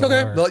lake?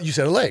 Okay, well, you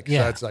said a lake. Yeah,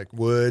 so that's like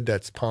wood,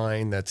 that's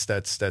pine, that's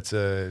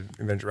a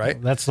adventure,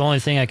 right? That's the only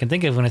thing I can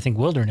think of when I think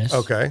wilderness.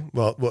 Okay,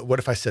 well, what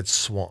if I said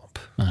swamp?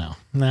 Oh,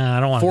 no, I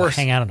don't want to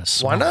hang out in a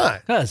swamp. Why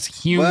not? Because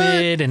it's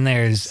humid and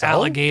there's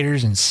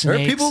alligators and snakes.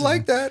 There are people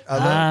like that.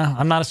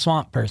 I'm not a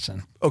swamp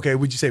person. Okay,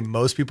 would you say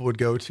most people would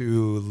go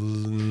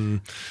to?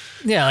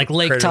 Like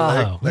Lake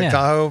Tahoe, Lake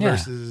Tahoe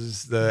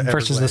versus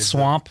the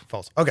swamp.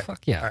 False. Okay,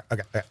 fuck yeah. Right,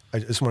 okay, I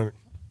just want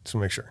to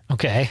make sure.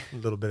 Okay, a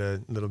little bit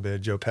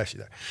of Joe Pesci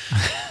there.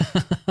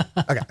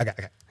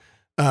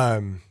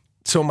 Okay.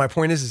 So my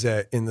point is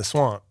that in the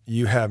swamp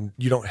you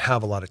don't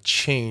have a lot of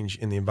change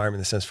in the environment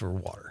in the sense for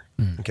water.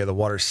 Okay, the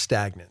water's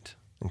stagnant.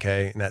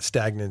 Okay, and that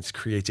stagnance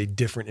creates a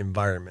different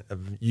environment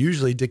of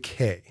usually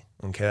decay.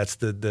 Okay, that's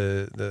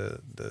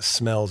the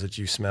smells that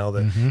you smell.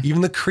 That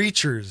even the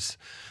creatures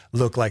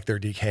look like they're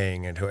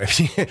decaying into it.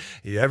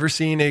 You ever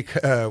seen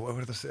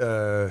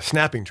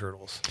snapping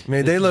turtles? I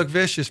mean, they look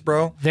vicious,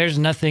 bro. There's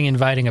nothing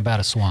inviting about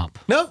a swamp.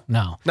 No,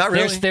 not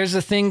really. There's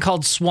a thing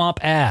called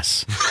swamp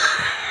ass.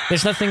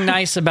 There's nothing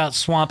nice about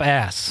swamp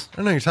ass. I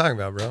don't know what you're talking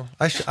about, bro.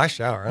 I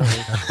shower.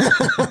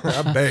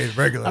 I bathe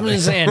regularly. I'm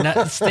just saying,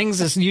 things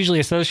that's usually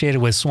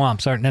associated with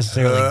swamps aren't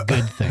necessarily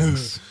good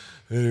things.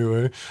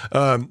 Anyway,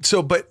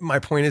 but my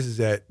point is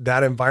that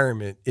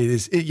environment,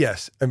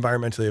 yes,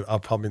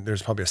 environmentally,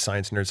 there's probably a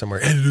science nerd somewhere,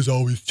 and it is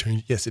always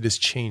changing. Yes, it is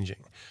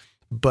changing.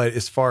 But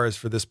as far as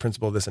for this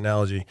principle, this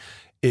analogy,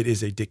 it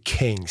is a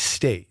decaying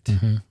state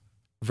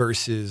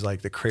versus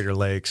like the Crater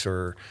Lakes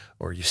or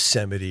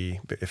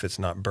Yosemite, if it's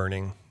not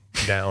burning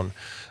down.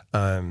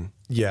 You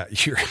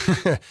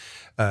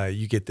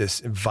get this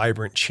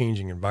vibrant,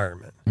 changing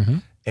environment.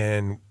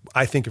 And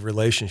I think of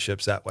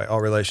relationships that way.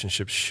 All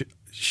relationships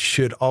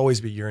should always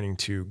be yearning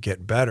to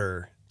get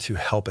better, to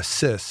help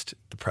assist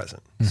the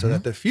present so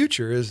that the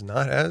future is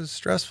not as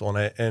stressful.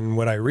 And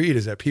what I read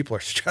is that people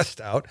are stressed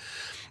out.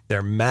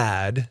 They're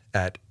mad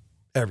at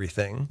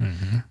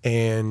everything.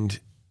 And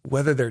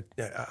whether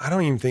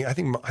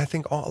I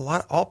think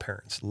all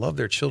parents love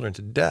their children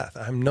to death.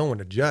 I'm no one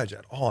to judge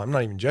at all. I'm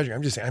not even judging.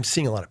 I'm just saying I'm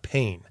seeing a lot of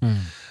pain.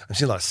 I'm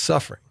seeing a lot of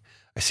suffering.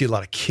 I see a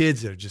lot of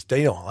kids that are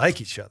they don't like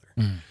each other.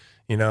 And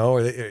then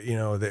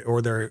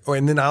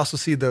I also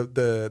see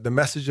the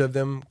message of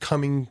them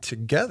coming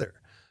together.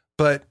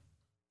 But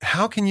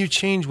how can you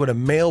change what a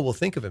male will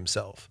think of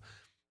himself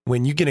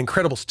when you get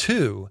Incredibles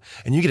 2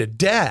 and you get a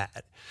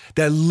dad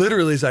that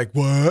literally is like,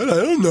 what?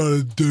 I don't know how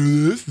to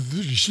do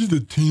this. She's a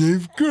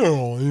teenage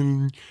girl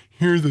and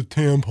here's a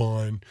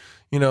tampon.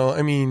 You know,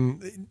 I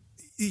mean,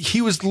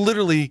 he was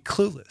literally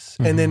clueless.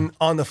 And then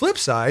on the flip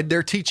side,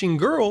 they're teaching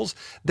girls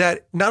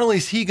that not only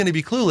is he going to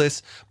be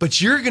clueless,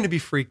 but you're going to be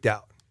freaked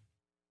out.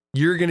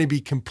 You're going to be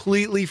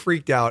completely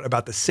freaked out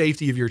about the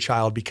safety of your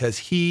child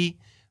because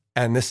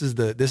and this is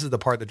the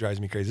part that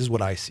drives me crazy. This is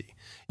what I see.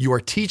 You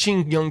are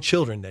teaching young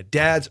children that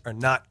dads are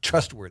not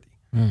trustworthy.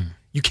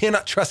 You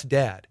cannot trust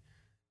dad.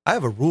 I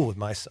have a rule with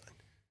my son.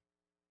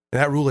 And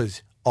that rule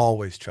is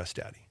always trust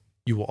daddy.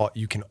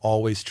 You can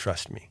always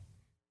trust me.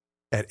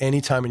 At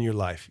any time in your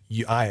life,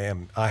 I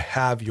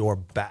have your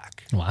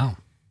back. Wow.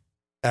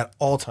 At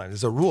all times.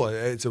 It's a rule.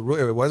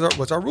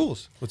 What's our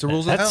rules? What's the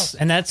rules of the house?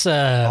 And that's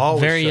a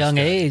Always very young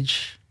daddy.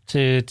 age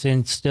to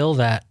instill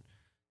that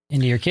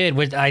into your kid,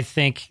 which I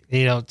think,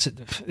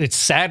 it's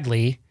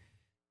sadly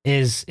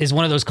is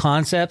one of those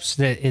concepts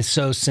that is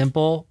so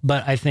simple,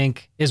 but I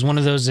think is one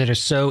of those that are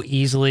so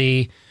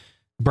easily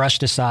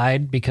brushed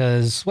aside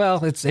because,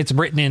 well, it's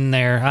written in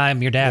there,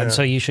 I'm your dad,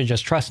 so you should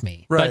just trust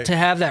me. Right. But to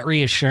have that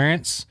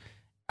reassurance,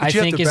 I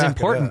think is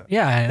important.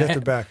 Yeah. You have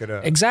to back it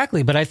up.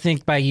 Exactly. But I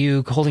think by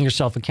you holding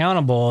yourself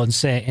accountable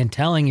and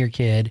telling your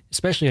kid,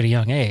 especially at a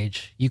young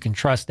age, you can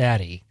trust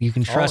daddy, you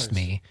can trust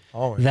me,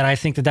 that I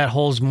think that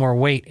holds more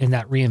weight in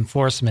that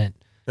reinforcement.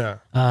 Yeah.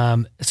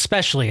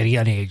 Especially at a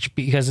young age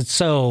because it's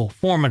so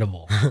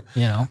formidable,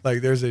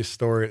 Like there's this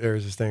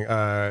thing.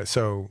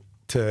 So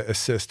to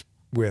assist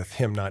with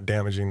him not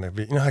damaging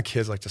how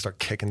kids like to start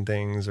kicking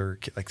things or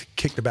like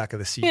kick the back of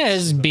the seat. Yeah,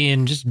 it's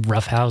being just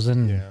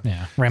roughhousing,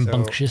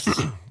 rambunctious.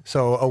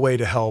 So a way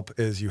to help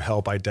is you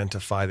help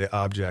identify the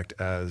object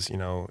as,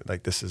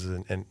 like this is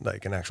an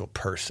actual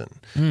person.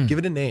 Give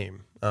it a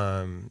name.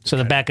 So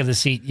the back of the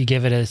seat, you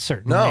give it a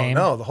certain name?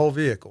 No, the whole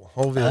vehicle.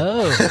 Oh,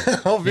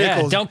 whole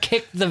vehicle. Yeah, don't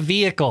kick the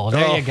vehicle.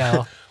 There you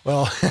go.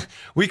 Well,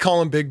 we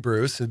call him Big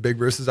Bruce. Big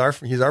Bruce is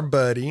he's our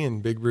buddy,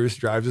 and Big Bruce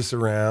drives us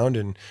around,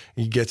 and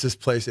he gets us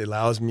place. It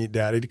allows me,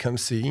 Daddy, to come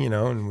see,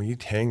 and we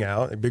hang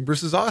out. And Big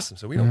Bruce is awesome,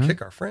 so we don't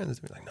kick our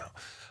friends. We're like, no.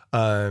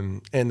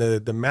 And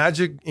the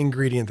magic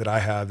ingredient that I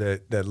have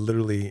that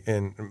literally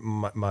in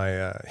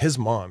my his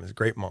mom is a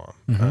great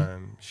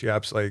mom. She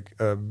absolutely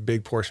a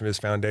big portion of his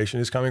foundation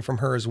is coming from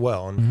her as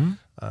well.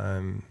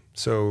 And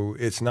so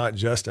it's not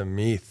just a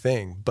me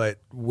thing, but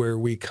where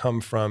we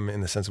come from in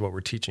the sense of what we're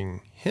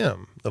teaching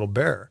him, little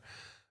bear,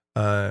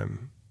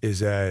 is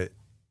that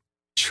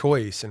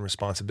choice and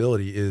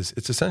responsibility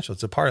it's essential.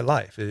 It's a part of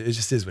life. It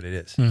just is what it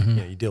is.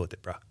 You deal with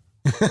it, bro.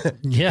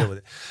 Yeah. With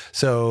it.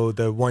 So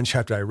the one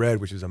chapter I read,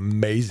 which was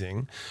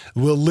amazing,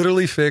 will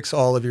literally fix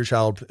all of your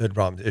childhood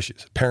problems,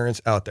 issues.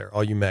 Parents out there,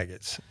 all you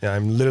maggots.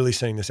 I'm literally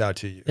sending this out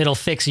to you. It'll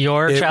fix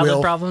your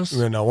childhood problems?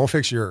 No, it won't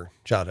fix your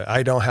childhood.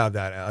 I don't have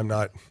that. I'm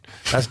not.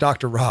 That's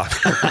Dr. Rob.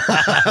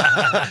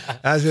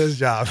 That's his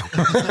job.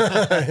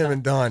 Him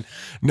and Don.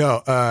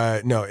 No.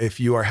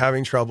 If you are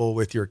having trouble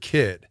with your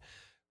kid,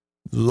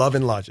 Love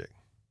and Logic.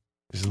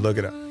 Just look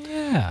it up.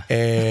 Yeah.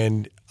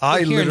 And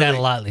I hear that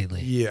a lot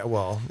lately. Yeah,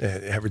 well,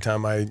 every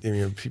time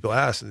people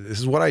ask, this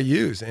is what I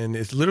use, and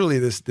it's literally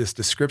this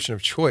description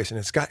of choice,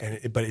 and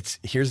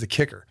here's the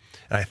kicker,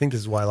 and I think this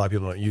is why a lot of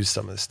people don't use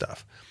some of this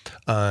stuff.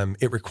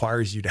 It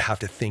requires you to have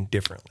to think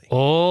differently.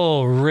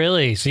 Oh,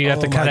 really? So you have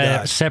to kind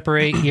of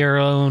separate your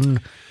own.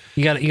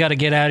 You got to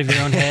get out of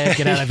your own head,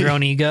 get out of your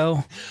own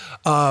ego.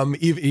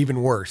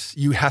 Even worse,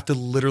 you have to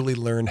literally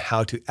learn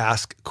how to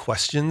ask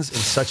questions in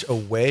such a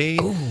way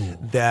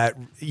that,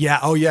 you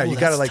got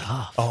to like,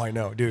 tough. Oh, I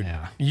know, dude.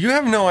 Yeah. You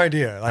have no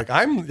idea. Like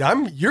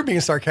you're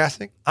being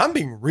sarcastic. I'm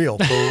being real,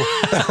 fool.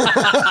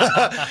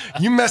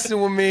 You messing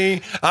with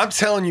me. I'm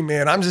telling you,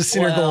 man, I'm just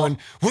sitting here going,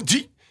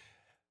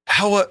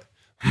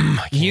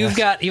 You've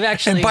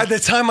actually. And by the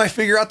time I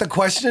figure out the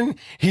question,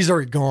 he's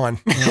already gone.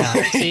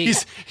 Yeah, see,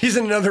 he's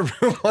in another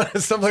room.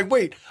 So I'm like,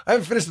 wait, I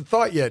haven't finished the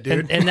thought yet,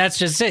 dude. And that's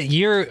just it.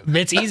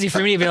 It's easy for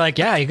me to be like,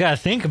 yeah, you got to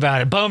think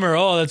about it. Bummer.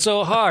 Oh, that's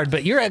so hard.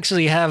 But you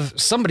actually have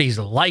somebody's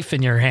life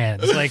in your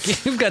hands.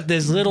 Like you've got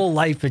this little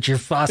life that you're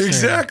fostering.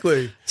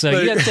 Exactly. So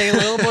you got to take it a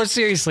little more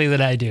seriously than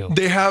I do.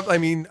 They have. I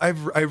mean, I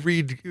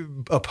read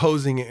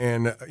opposing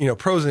and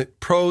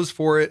pros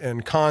for it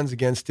and cons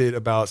against it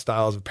about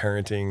styles of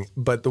parenting.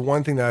 But the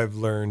one thing that I've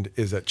learned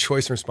is that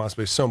choice and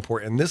responsibility is so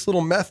important. And this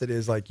little method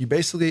is like you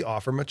basically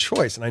offer them a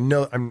choice. And I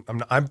know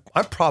I'm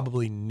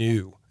probably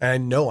new, and I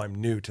know I'm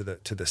new to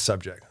the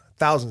subject.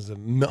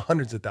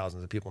 Hundreds of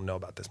thousands of people know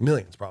about this,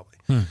 millions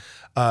probably.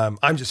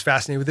 I'm just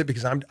fascinated with it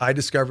because I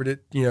discovered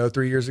it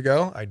 3 years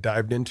ago. I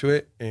dived into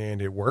it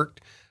and it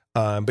worked.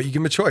 But you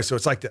give him a choice. So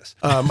it's like this.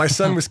 My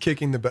son was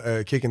kicking the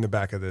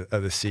back of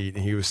the seat,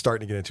 and he was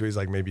starting to get into it. He's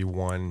like maybe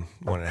one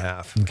and a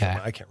half. Okay.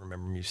 I can't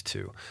remember. He was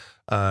 2.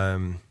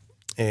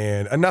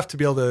 And enough to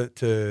be able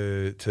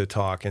to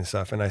talk and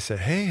stuff. And I said,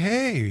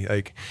 hey,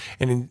 like,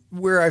 and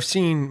where I've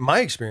seen my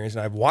experience,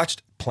 and I've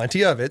watched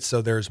plenty of it.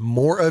 So there's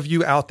more of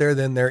you out there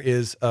than there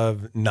is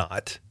of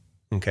not.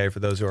 Okay, for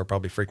those who are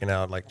probably freaking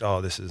out, like,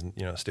 oh, this is,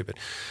 stupid.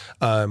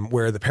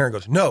 Where the parent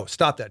goes, no,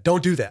 stop that,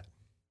 don't do that.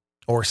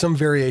 Or some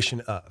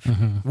variation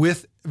of,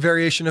 with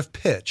variation of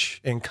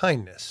pitch and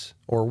kindness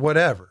or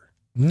whatever.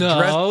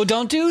 No,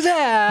 don't do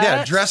that.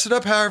 Yeah, dress it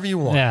up however you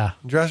want. Yeah.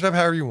 Dress it up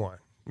however you want.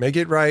 Make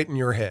it right in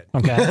your head.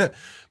 Okay.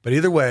 But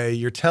either way,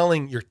 you're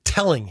telling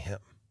him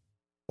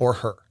or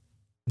her,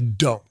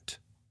 don't.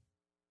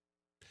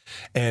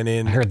 And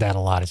I heard that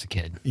a lot as a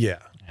kid. Yeah.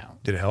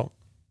 Did it help?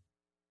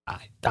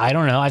 I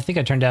don't know. I think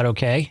I turned out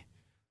okay.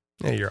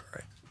 Yeah, you're all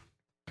right.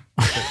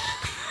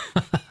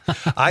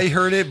 I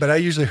heard it, but I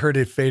usually heard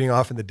it fading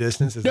off in the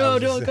distance. No,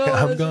 don't go.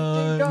 I'm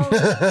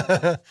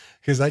gone.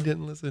 Because I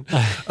didn't listen.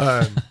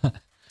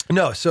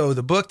 No, so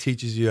the book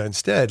teaches you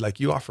instead, like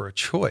you offer a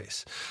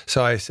choice.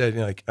 So I said,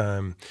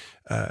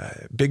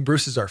 Big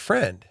Bruce is our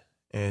friend.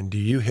 And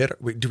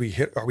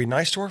are we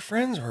nice to our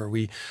friends, or are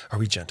we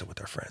gentle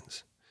with our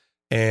friends?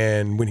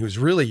 And when he was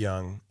really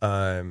young,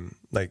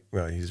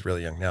 he's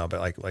really young now,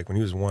 but like when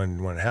he was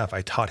 1.5,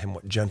 I taught him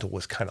what gentle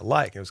was kind of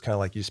like. It was kind of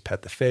like you just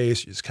pet the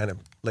face, you just kind of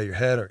lay your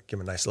head or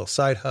give him a nice little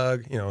side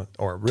hug,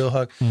 or a real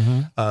hug.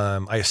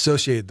 I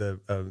associated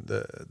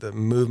the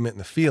movement and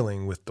the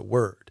feeling with the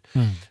word,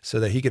 so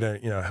that he could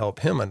help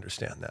him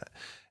understand that.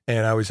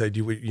 And I was like,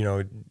 do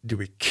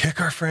we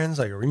kick our friends?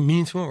 Like, are we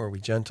mean to them, or are we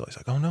gentle? He's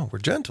like, oh no, we're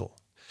gentle.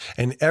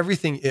 And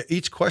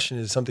each question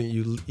is something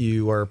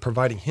you are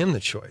providing him the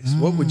choice.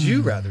 What would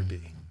you rather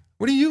be?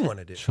 What do you want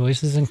to do?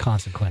 Choices and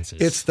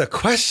consequences. It's the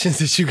questions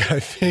that you got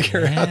to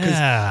figure out.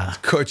 Yeah.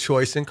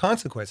 Choice and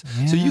consequence.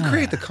 Yeah. So you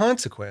create the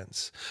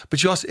consequence,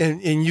 but you also,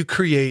 and you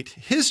create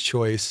his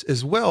choice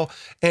as well.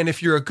 And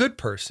if you're a good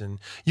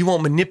person, you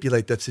won't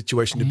manipulate that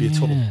situation to be a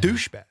total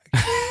douchebag.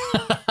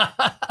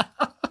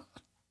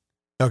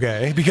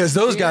 Okay, because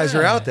those guys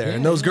are out there,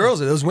 and those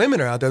girls, those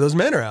women are out there, those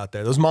men are out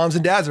there, those moms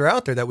and dads are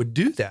out there that would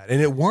do that, and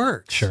it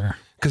works. Sure.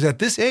 Because at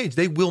this age,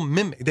 they will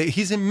mimic.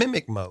 He's in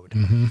mimic mode.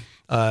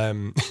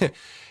 And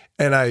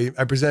I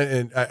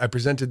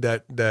presented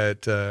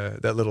that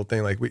little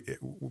thing, like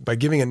by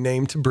giving a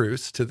name to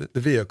Bruce, to the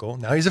vehicle.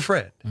 Now he's a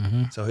friend.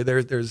 So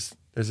there's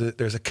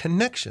a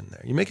connection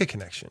there. You make a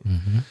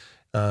connection.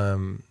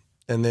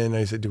 And then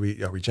I said,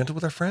 are we gentle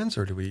with our friends,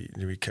 or do we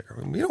kick?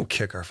 We don't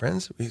kick our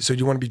friends. So do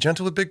you want to be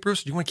gentle with Big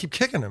Bruce, or do you want to keep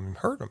kicking him and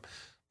hurt him?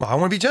 Well, I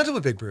want to be gentle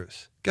with Big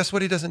Bruce. Guess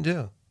what he doesn't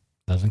do?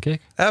 Doesn't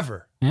kick?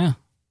 Ever. Yeah.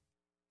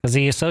 Because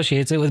he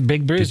associates it with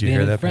Big Bruce. Did you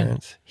hear that, friend.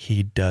 parents?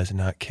 He does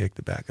not kick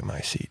the back of my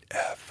seat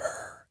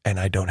ever. And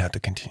I don't have to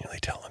continually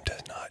tell him to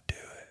not do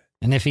it.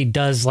 And if he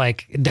does,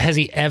 has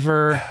he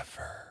ever,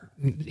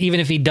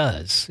 even if he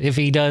does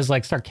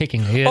start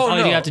kicking, all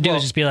you have to do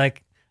is just be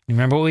like,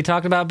 remember what we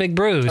talked about, Big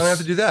Bruce? I don't have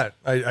to do that.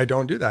 I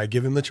don't do that. I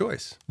give him the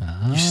choice.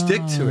 You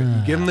stick to it.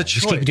 You give him the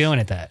choice. Just keep doing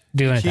it that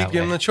way. Keep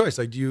giving him the choice.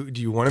 Like, do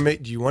you want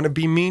to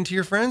be mean to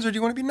your friends, or do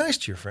you want to be nice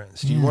to your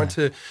friends? Do you want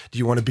to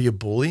be a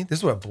bully? This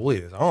is what a bully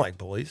is. I don't like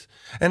bullies.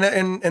 And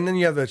then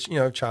you have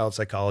the child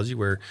psychology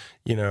where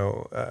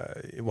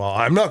well,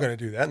 I'm not going to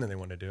do that, and then they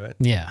want to do it.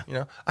 Yeah.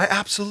 I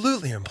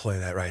absolutely employ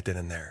that right then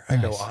and there. I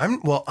go,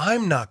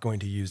 I'm not going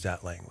to use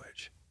that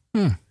language.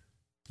 Do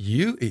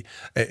you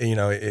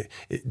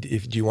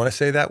want to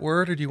say that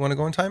word, or do you want to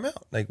go in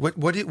timeout? Like,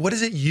 what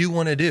is it you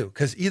want to do?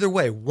 Because either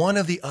way, one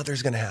of the other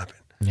is going to happen.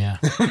 Yeah.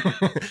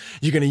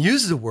 You're going to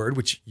use the word,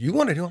 which you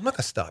want to do. I'm not going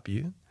to stop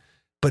you,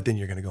 but then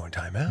you're going to go in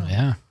timeout.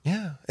 Yeah.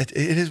 Yeah. It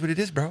is what it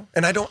is, bro.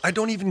 And I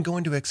don't even go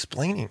into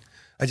explaining.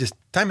 I just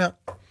timeout.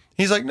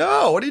 He's like,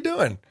 no, what are you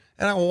doing?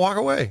 And I will walk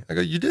away. I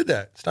go, you did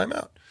that. It's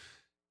timeout.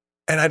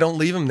 And I don't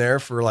leave him there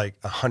for like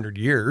 100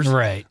 years.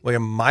 Right. Like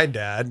my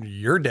dad,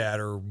 your dad,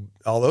 or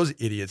all those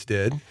idiots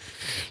did.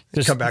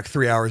 Just come back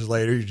 3 hours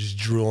later, you're just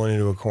drooling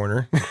into a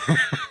corner.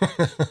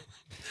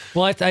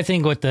 Well, I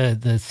think what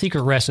the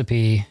secret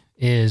recipe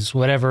is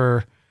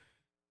whatever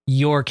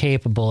you're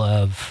capable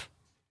of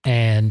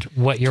and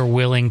what you're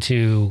willing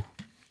to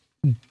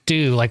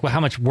do, like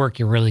how much work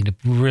you're willing to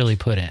really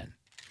put in.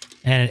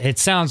 And it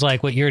sounds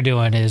like what you're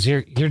doing is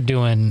you're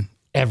doing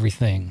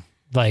everything.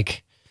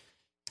 Like,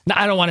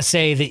 I don't want to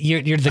say that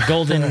you're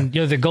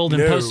the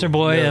golden poster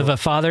boy of a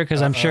father,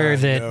 because I'm sure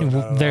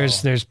that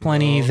there's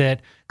plenty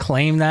that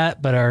claim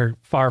that but are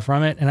far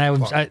from it.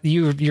 And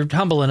you're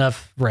humble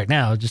enough right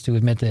now just to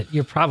admit that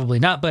you're probably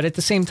not. But at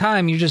the same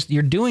time,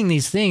 you're doing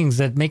these things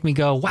that make me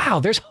go, wow,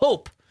 there's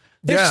hope.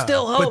 There's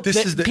still hope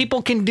that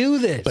people can do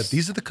this. But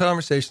these are the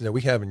conversations that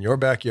we have in your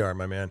backyard,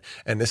 my man.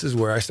 And this is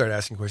where I start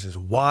asking questions.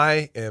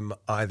 Why do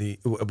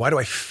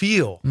I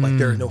feel like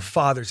there are no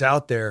fathers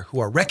out there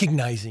who are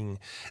recognizing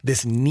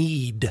this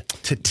need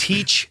to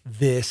teach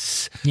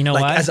this,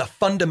 as a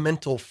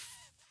fundamental,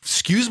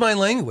 excuse my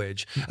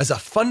language, as a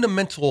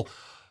fundamental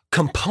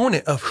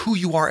component of who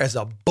you are as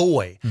a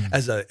boy,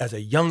 as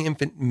a young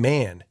infant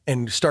man,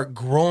 and start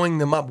growing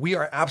them up. We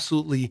are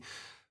absolutely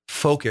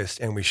focused,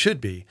 and we should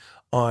be,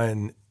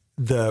 on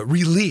the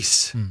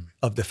release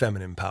of the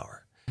feminine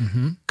power,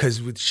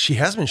 because she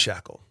has been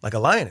shackled like a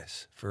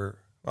lioness for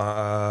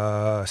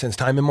since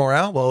time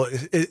immemorial. Well,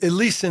 at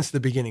least since the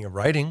beginning of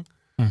writing.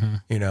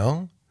 I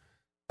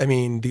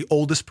mean, the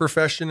oldest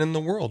profession in the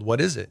world. What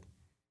is it?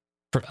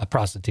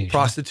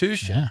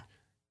 Prostitution. Yeah.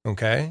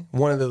 Okay.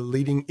 One of the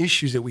leading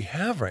issues that we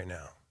have right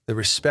now, the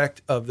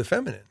respect of the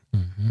feminine,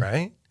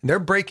 right? And they're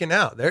breaking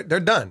out. They're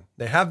done.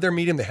 They have their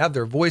medium, they have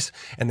their voice,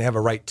 and they have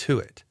a right to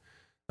it.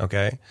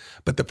 Okay.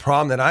 But the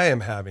problem that I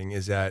am having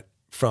is that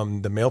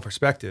from the male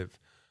perspective,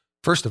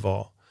 first of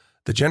all,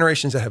 the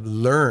generations that have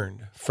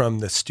learned from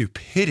the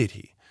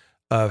stupidity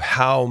of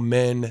how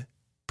men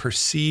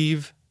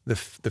perceive the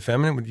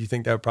feminine, would you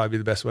think that would probably be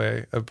the best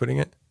way of putting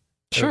it?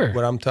 Sure.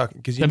 What I'm talking,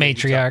 because the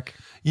matriarch.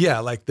 Yeah,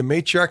 like the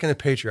matriarch and the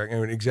patriarch,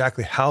 and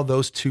exactly how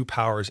those two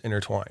powers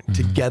intertwine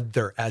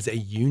together as a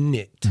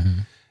unit.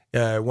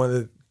 One of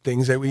the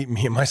things that me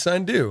and my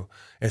son do,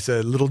 it's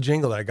a little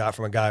jingle that I got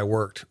from a guy I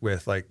worked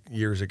with like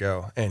years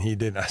ago, and he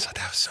did. And I thought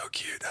that was so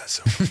cute.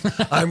 That's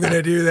so. I'm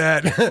gonna do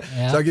that.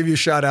 So I'll give you a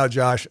shout out,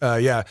 Josh.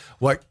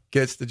 What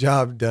gets the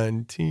job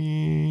done?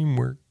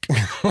 Teamwork.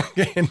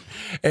 and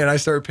I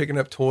started picking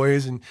up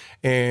toys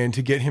and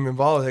to get him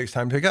involved, it takes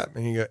time to pick up,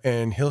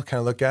 and he'll kind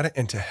of look at it,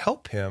 and to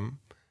help him,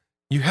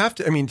 you have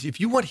to. I mean,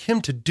 if you want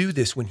him to do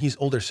this when he's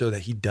older, so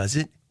that he does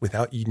it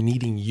without you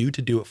needing you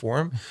to do it for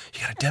him, you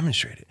got to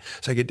demonstrate it.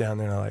 So I get down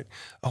there and I'm like,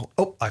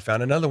 oh, I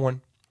found another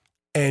one.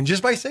 And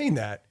just by saying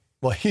that,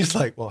 well, he's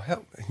like, well,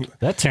 hell,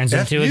 that turns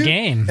into a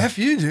game. F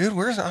you, dude.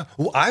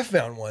 I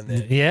found one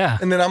then. Yeah.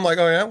 And then I'm like,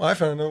 oh yeah, well, I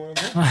found another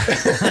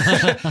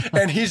one.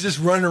 And he's just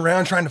running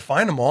around trying to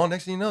find them all.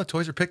 Next thing you know,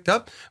 toys are picked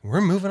up.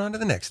 We're moving on to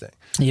the next thing.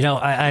 You know,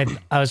 I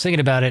was thinking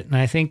about it, and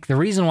I think the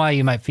reason why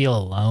you might feel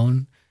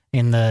alone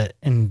in the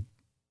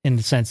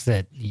sense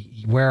that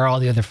where are all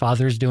the other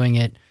fathers doing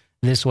it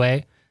this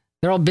way?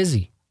 They're all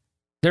busy.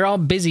 They're all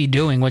busy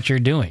doing what you're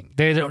doing.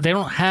 They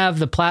don't have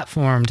the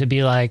platform to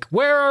be like,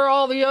 where are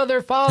all the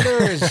other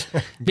fathers?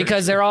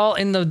 Because they're all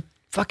in the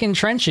fucking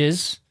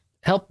trenches,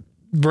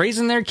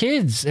 raising their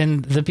kids.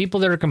 And the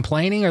people that are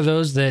complaining are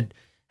those that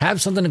have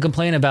something to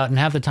complain about and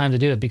have the time to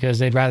do it because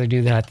they'd rather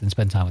do that than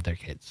spend time with their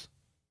kids.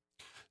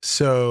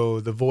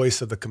 So the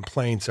voice of the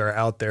complaints are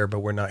out there, but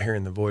we're not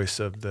hearing the voice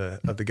of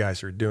the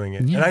guys who are doing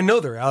it. Yeah. And I know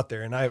they're out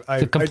there, and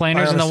the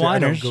complainers and the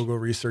whiners. I don't Google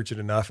research it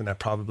enough, and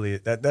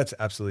that's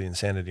absolutely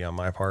insanity on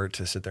my part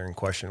to sit there and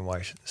question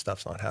why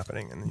stuff's not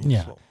happening.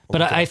 And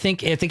but I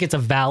think it's a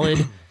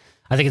valid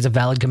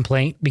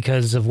complaint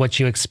because of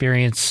what you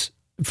experience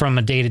from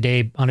on a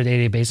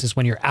day-to-day basis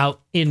when you're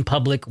out in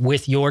public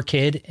with your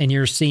kid and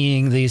you're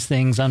seeing these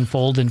things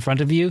unfold in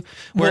front of you,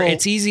 where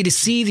it's easy to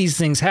see these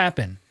things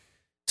happen.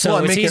 So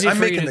I'm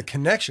making the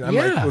connection. I'm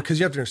like, because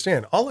you have to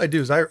understand, all I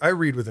do is I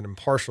read with an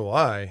impartial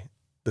eye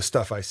the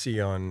stuff I see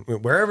on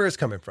wherever it's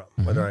coming from,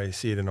 whether I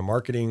see it in a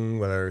marketing,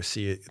 whether I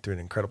see it through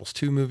an Incredibles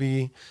 2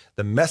 movie.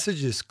 The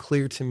message is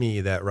clear to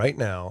me that right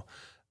now,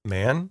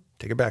 man,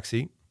 take a back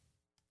seat.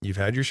 You've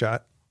had your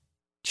shot.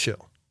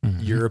 Chill.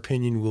 Your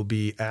opinion will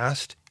be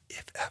asked,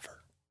 if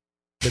ever.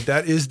 But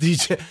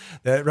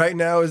that right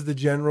now is the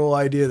general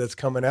idea that's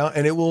coming out,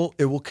 and it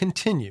will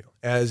continue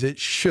as it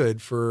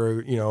should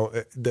for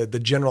the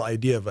general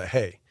idea of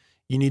hey,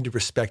 you need to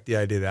respect the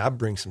idea that I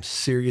bring some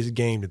serious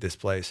game to this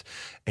place,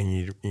 and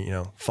you need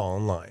to fall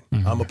in line.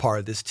 I'm a part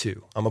of this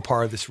too. I'm a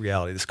part of this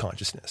reality, this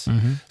consciousness.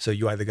 So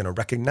you're either going to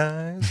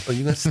recognize or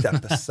you're going to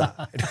step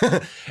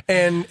aside.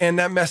 and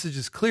that message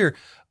is clear.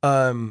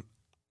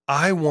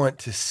 I want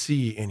to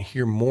see and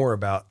hear more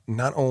about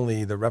not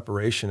only the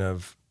reparation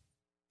of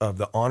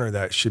the honor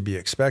that should be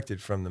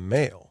expected from the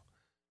male,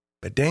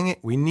 but dang it,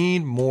 we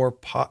need more,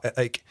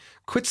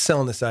 quit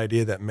selling this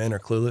idea that men are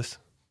clueless.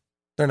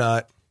 They're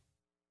not.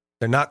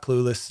 They're not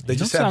clueless. They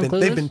just have been,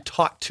 they've been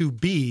taught to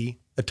be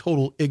a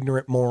total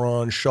ignorant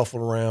moron,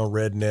 shuffled around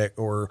redneck,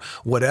 or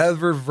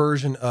whatever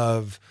version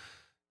of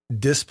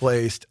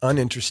displaced,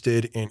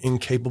 uninterested, and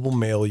incapable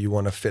male you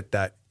want to fit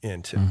that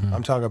into.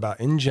 I'm talking about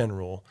in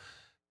general.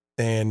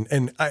 And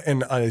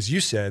as you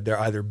said, they're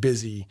either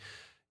busy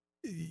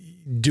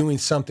doing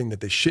something that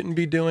they shouldn't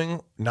be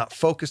doing, not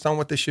focused on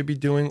what they should be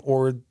doing,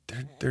 or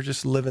they're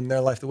just living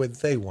their life the way that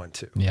they want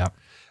to. Yeah.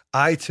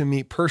 To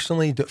me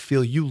personally,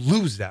 feel you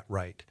lose that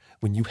right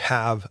when you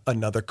have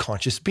another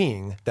conscious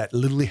being that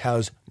literally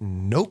has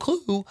no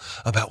clue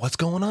about what's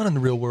going on in the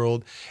real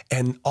world,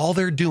 and all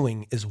they're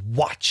doing is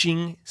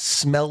watching,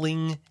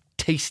 smelling,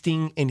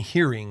 tasting, and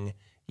hearing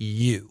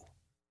you.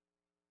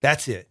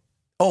 That's it.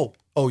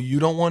 Oh, you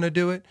don't want to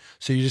do it?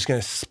 So you're just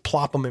going to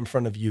plop them in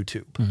front of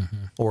YouTube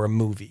or a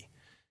movie.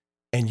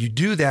 And you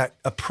do that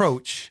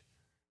approach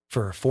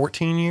for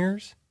 14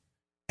 years.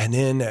 And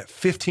then at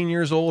 15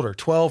 years old or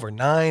 12 or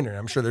 9, or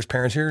I'm sure there's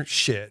parents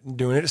here,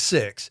 doing it at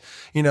 6.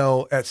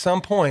 At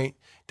some point,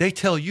 they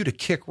tell you to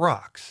kick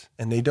rocks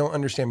and they don't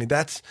understand me.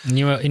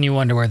 And you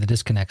wonder where the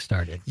disconnect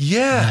started.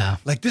 Yeah.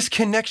 Like this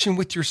connection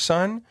with your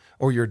son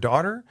or your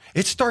daughter,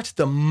 it starts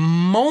the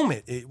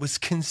moment it was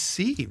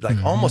conceived,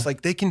 like almost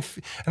like they can,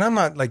 and I'm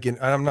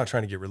not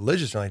trying to get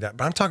religious or like that,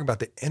 but I'm talking about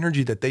the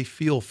energy that they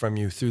feel from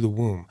you through the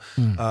womb,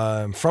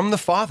 from the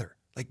father.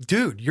 Like,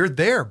 dude, you're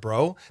there,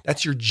 bro.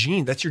 That's your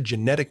gene. That's your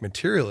genetic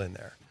material in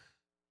there,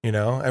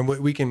 and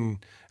we can,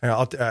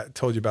 I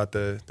told you about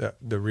the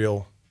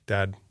real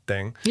dad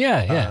thing.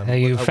 Yeah.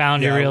 You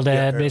found your real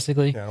dad,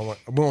 basically. Yeah,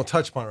 we won't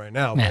touch upon it right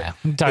now. Yeah,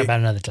 we can talk about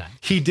it another time.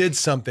 He did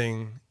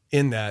something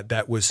in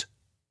that was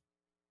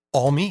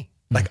all me.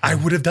 Like, I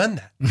would have done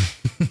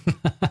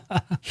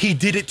that. He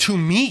did it to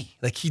me.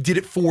 Like, he did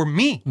it for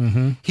me.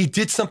 Mm-hmm. He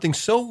did something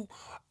so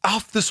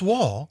off this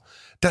wall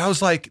that I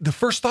was like, the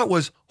first thought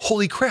was,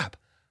 holy crap,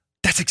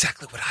 that's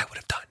exactly what I would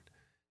have done.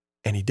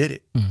 And he did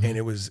it. Mm-hmm. And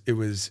it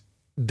was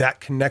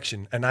that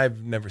connection. And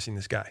I've never seen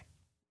this guy.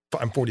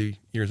 I'm 40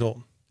 years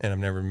old and I've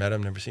never met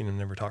him, never seen him,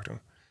 never talked to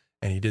him.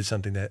 And he did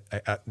something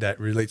that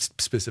relates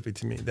specifically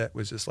to me that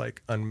was just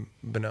like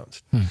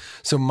unbeknownst.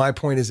 So my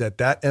point is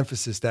that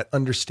emphasis, that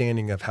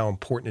understanding of how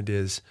important it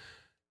is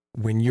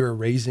when you're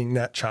raising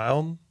that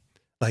child,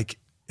 like,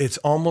 it's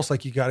almost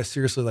like you got to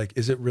seriously, like,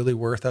 is it really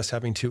worth us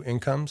having two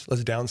incomes?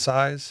 Let's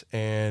downsize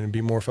and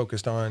be more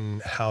focused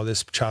on how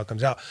this child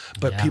comes out.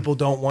 But people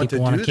don't want to do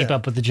that. People want to keep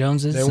up with the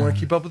Joneses. They want to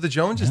keep up with the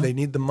Joneses. Yeah. They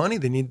need the money.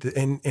 They need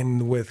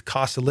and with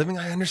cost of living,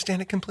 I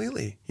understand it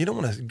completely. You don't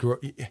want to grow.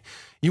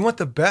 You want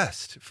the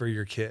best for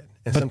your kid.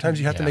 And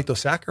sometimes you have to make those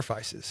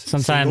sacrifices.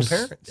 Sometimes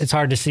it's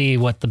hard to see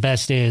what the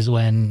best is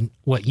when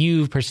what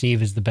you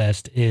perceive as the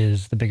best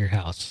is the bigger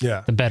house,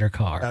 the better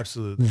car,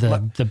 absolutely,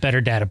 the better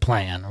data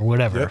plan or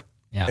whatever. Yep.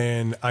 Yeah.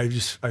 And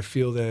I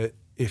feel that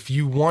if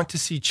you want to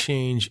see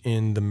change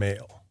in the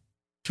male,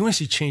 if you want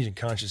to see change in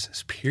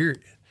consciousness, period,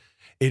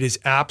 it is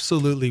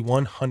absolutely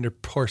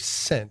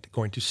 100%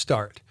 going to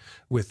start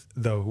with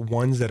the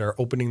ones that are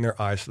opening their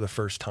eyes for the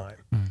first time.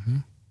 Mm-hmm.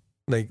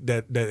 Like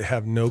that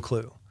have no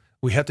clue.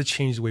 We have to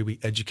change the way we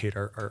educate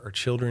our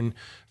children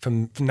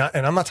from not,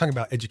 and I'm not talking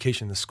about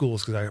education in the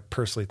schools because I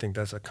personally think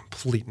that's a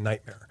complete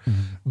nightmare,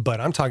 but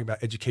I'm talking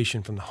about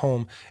education from the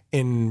home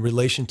in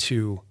relation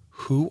to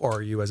who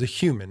are you as a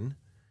human?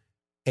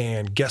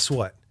 And guess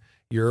what?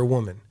 You're a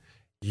woman.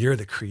 You're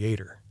the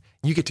creator.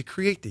 You get to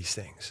create these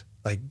things.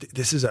 Like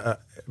this is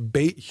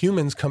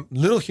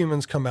little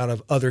humans come out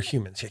of other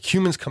humans. Like,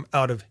 humans come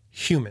out of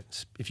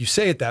humans. If you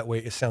say it that way,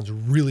 it sounds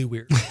really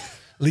weird,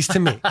 at least to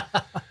me.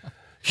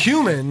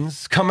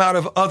 Humans come out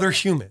of other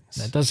humans.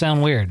 That does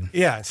sound weird.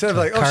 Yeah. Instead of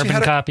like,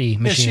 carbon copy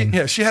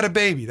machine. She had a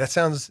baby. That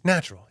sounds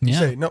natural. You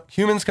say, no,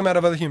 humans come out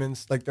of other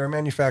humans. Like they're a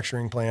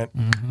manufacturing plant.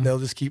 Mm-hmm. They'll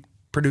just keep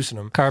producing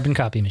them. Carbon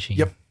copy machine.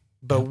 Yep.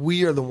 But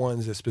we are the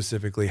ones that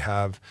specifically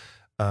have,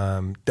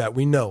 that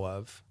we know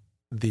of,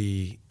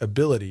 the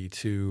ability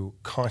to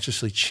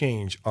consciously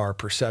change our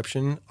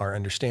perception, our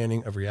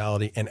understanding of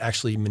reality, and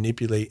actually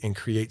manipulate and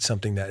create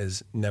something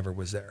that never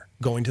was there.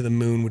 Going to the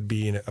moon would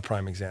be a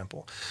prime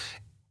example.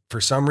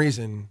 For some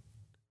reason,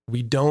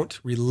 we don't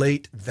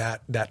relate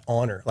that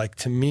honor. Like,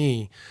 to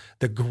me,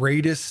 the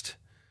greatest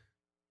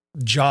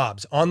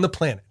jobs on the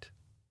planet,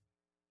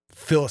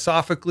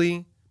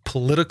 philosophically,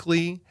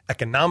 politically,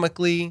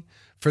 economically,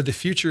 for the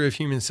future of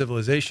human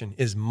civilization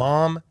is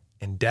mom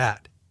and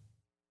dad,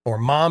 or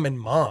mom and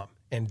mom,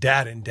 and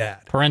dad and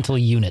dad. Parental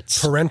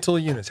units.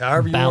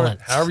 However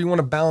you want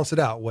to balance it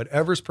out.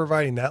 Whatever's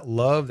providing that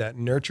love, that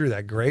nurture,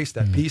 that grace,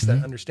 that peace,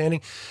 that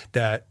understanding,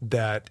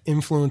 that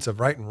influence of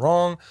right and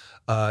wrong,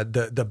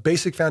 the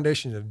basic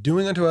foundation of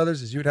doing unto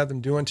others as you would have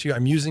them do unto you.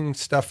 I'm using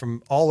stuff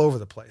from all over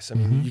the place. I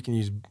mean, you can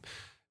use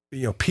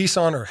peace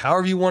on, or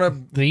however you want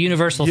to. The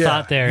universal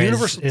thought there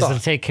is to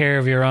take care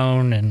of your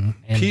own and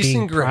peace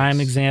and prime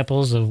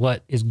examples of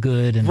what is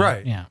good. And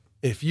right. Yeah.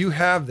 If you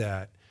have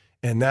that,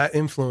 and that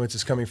influence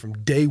is coming from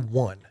day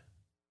one,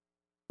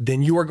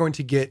 then you are going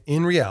to get,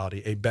 in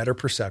reality, a better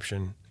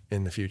perception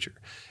in the future.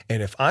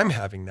 And if I'm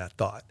having that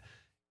thought,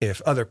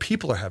 if other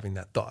people are having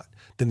that thought,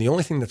 then the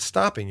only thing that's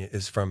stopping it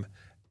is from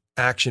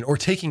action or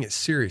taking it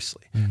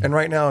seriously. Mm-hmm. And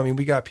right now, I mean,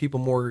 we got people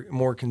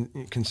more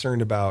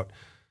concerned about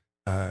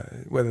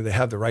whether they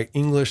have the right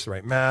English, the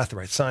right math, the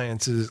right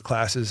sciences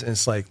classes. And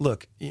it's like,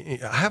 look, I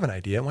have an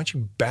idea. Why don't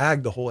you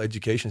bag the whole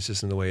education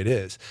system the way it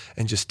is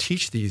and just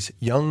teach these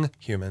young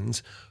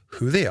humans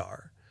who they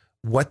are,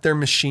 what their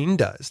machine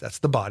does. That's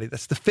the body.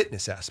 That's the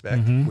fitness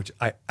aspect, which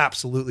I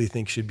absolutely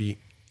think should be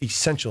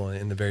essential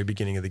in the very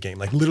beginning of the game.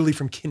 Like literally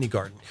from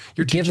kindergarten.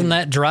 Give them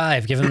that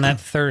drive, give them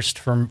that thirst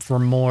for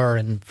more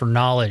and for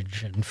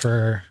knowledge and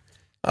for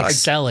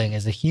excelling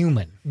as a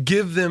human.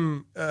 Give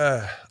them,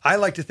 I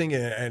like to think,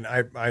 and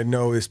I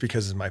know this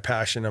because of my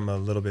passion, I'm a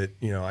little bit,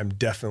 I'm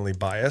definitely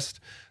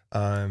biased.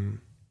 And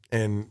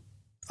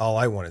all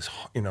I want is,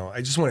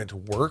 I just want it to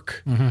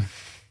work. Mm-hmm.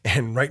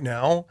 And right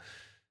now,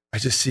 I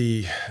just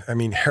see,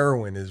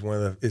 heroin is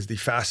is the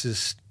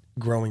fastest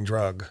growing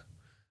drug,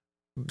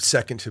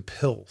 second to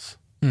pills.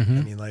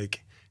 Mm-hmm.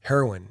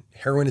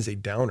 Heroin is a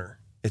downer.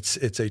 It's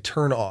a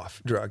turn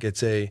off drug.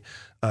 It's I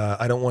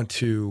don't want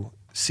to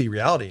see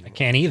reality anymore. I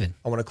can't even.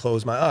 I want to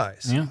close my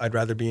eyes. Yeah. I'd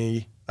rather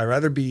be,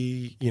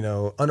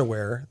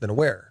 unaware than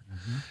aware.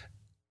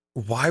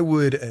 Mm-hmm. Why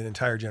would an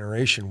entire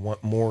generation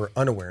want more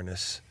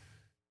unawareness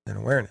than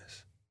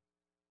awareness?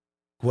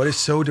 What is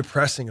so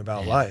depressing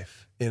about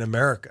life in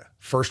America?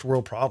 First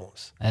world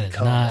problems. That is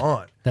Come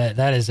on.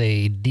 That is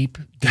a deep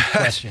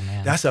question,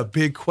 man. That's a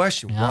big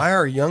question. Yeah. Why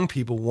are young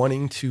people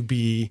wanting to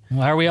be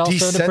Why are we all so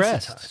desensitized?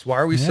 depressed? Why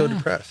are we so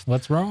depressed?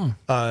 What's wrong?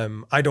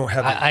 I don't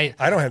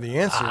have the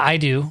answer. I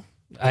do.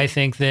 I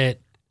think that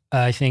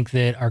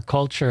our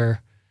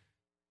culture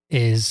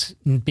is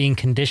being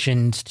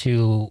conditioned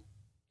to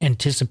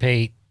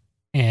anticipate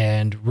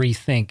and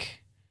rethink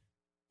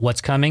what's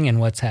coming and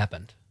what's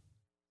happened.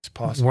 It's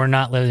possible. We're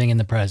not living in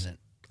the present.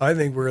 I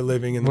think we're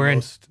living in the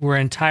most. We're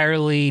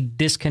entirely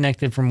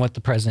disconnected from what the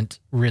present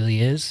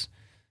really is.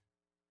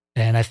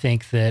 And I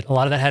think that a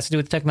lot of that has to do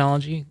with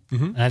technology.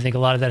 Mm-hmm. And I think a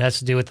lot of that has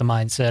to do with the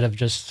mindset of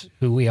just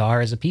who we are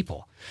as a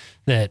people,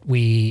 that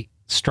we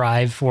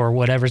strive for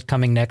whatever's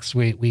coming next.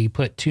 We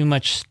put too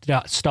much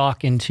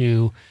stock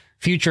into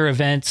future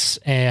events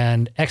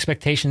and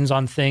expectations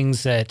on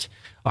things that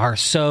are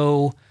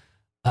so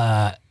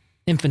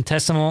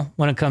infinitesimal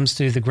when it comes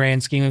to the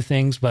grand scheme of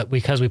things. But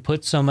because we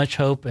put so much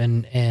hope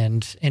and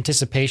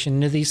anticipation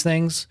into these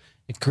things,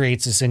 it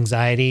creates this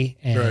anxiety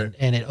and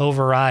it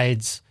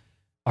overrides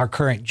our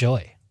current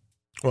joy.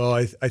 Well,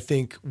 I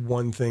think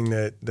one thing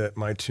that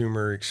my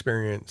tumor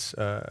experience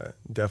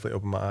definitely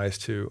opened my eyes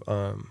to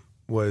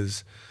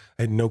was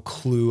I had no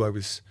clue I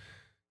was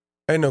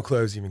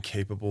even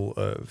capable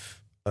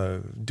of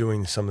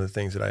doing some of the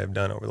things that I have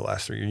done over the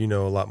last 3 years. You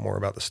know a lot more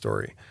about the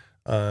story.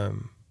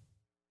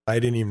 I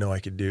didn't even know I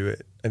could do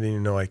it. I didn't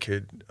even know I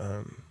could.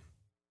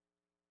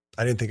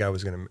 I didn't think I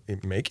was going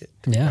to make it,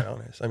 to be quite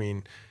honest. I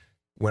mean,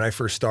 when I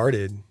first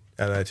started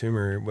out of that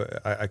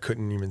tumor, I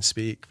couldn't even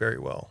speak very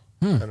well.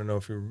 I don't know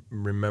if you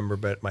remember,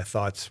 but my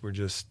thoughts were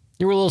just...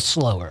 You were a little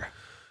slower.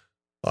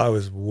 I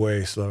was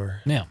way slower.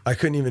 Yeah. I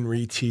couldn't even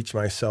reteach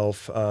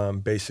myself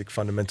basic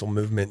fundamental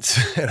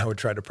movements, and I would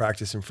try to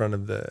practice in front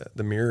of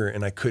the mirror,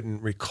 and I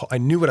couldn't recall. I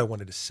knew what I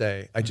wanted to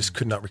say. I just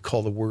could not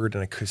recall the word,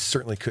 and I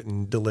certainly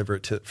couldn't deliver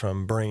it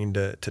from brain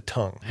to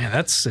tongue. Yeah,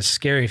 that's a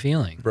scary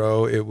feeling.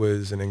 Bro, it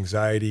was an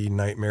anxiety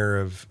nightmare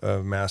of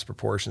mass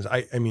proportions.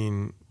 I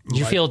mean... Did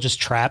you feel just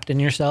trapped in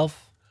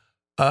yourself?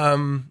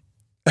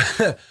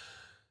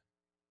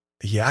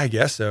 Yeah, I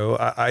guess so.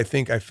 I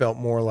think I felt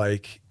more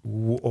like,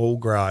 oh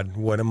God,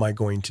 what am I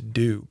going to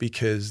do?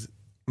 Because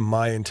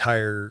my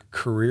entire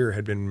career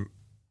had been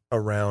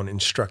around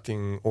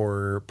instructing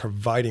or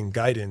providing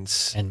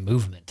guidance and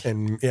movement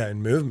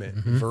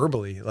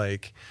verbally,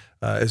 like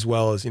as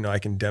well as, I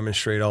can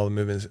demonstrate all the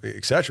movements,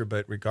 etc.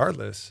 But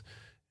regardless,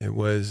 it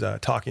was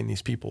talking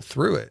these people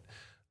through it.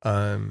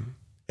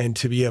 And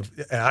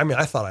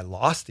I thought I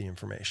lost the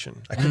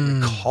information. I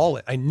couldn't recall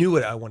it. I knew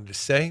what I wanted to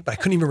say, but I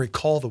couldn't even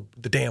recall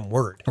the damn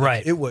word.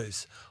 Right. It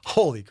was,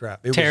 holy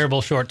crap. It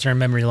Terrible short-term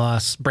memory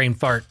loss, brain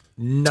fart,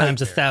 times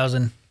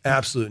 1,000.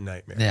 Absolute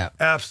nightmare. Yeah.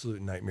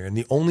 Absolute nightmare. And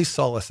the only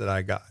solace that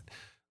I got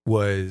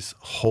was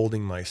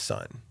holding my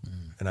son.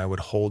 And I would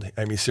hold,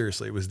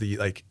 seriously, it was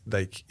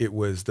it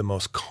was the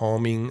most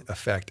calming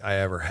effect I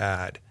ever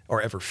had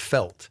or ever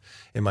felt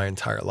in my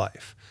entire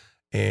life.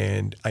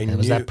 And it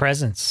was that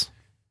presence.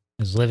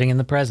 It was living in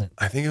the present.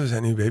 I think it was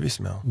that new baby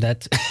smell.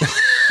 That's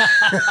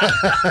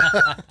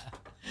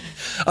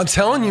I'm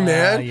telling you,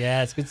 man.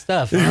 Yeah, it's good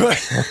stuff.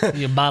 Huh?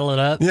 You bottle it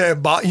up. Yeah,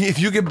 if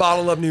you could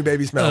bottle up new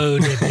baby smell. Oh,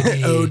 de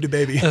baby. Oh, de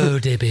baby. Oh,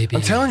 de baby.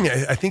 I'm telling you,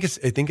 I think it's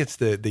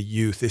the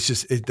youth. It's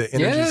just the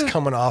energy's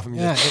coming off of me.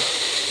 Yeah,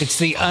 it's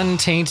the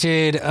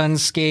untainted,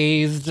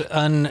 unscathed,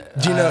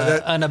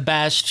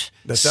 unabashed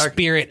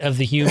spirit of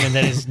the human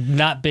that has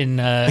not been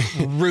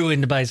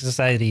ruined by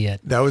society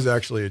yet. That was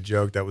actually a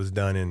joke that was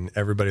done in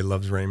Everybody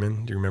Loves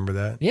Raymond. Do you remember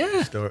that?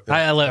 Yeah.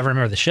 I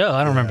remember the show.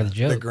 I don't remember the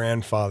joke. The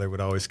grandfather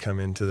would always come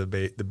into the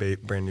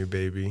brand new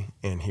baby,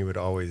 and he would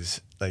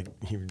always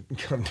he would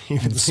come, he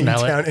would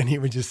smell down, it, and he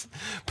would just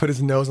put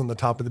his nose on the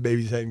top of the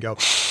baby's head and go,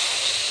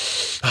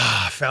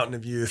 fountain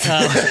of youth. And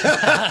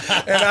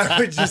I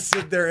would just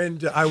sit there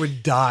and I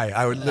would die.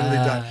 I would literally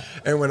die.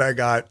 And when I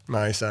got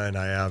my son,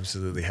 I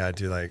absolutely had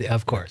to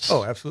of course.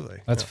 Oh, absolutely.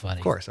 That's funny.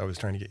 Of course. I was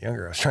trying to get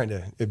younger. I was trying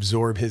to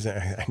absorb his,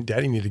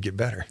 daddy needed to get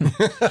better.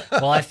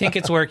 Well, I think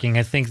it's working.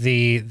 I think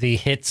the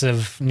hits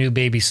of new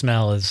baby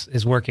smell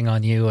is working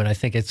on you. And I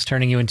think it's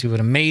turning you into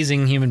an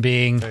amazing human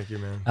being. Thank you,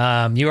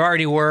 man. You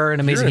already were an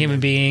amazing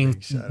human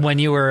being when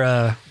you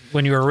were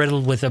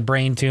riddled with a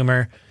brain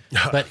tumor.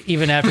 But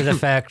even after the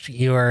fact,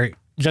 you are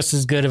just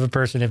as good of a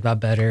person, if not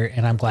better,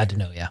 and I'm glad to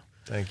know you.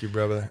 Thank you,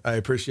 brother. I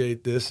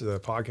appreciate this. The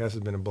podcast has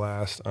been a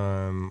blast.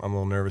 I'm a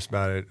little nervous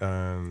about it.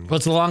 Well,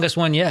 it's the longest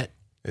one yet.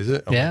 Is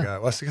it? Oh yeah. My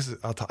God. Well, that's because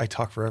I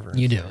talk forever.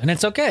 You do, and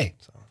it's okay.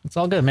 So, it's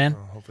all good, man.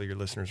 Hopefully your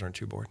listeners aren't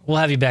too bored. We'll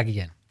have you back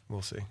again.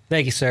 We'll see.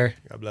 Thank you, sir.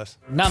 God bless.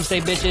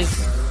 Namaste, bitches.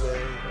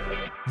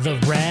 The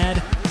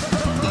RAD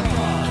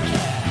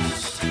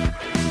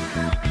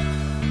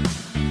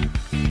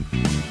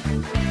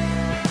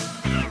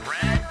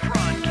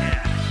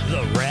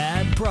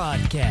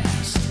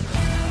Prodcast.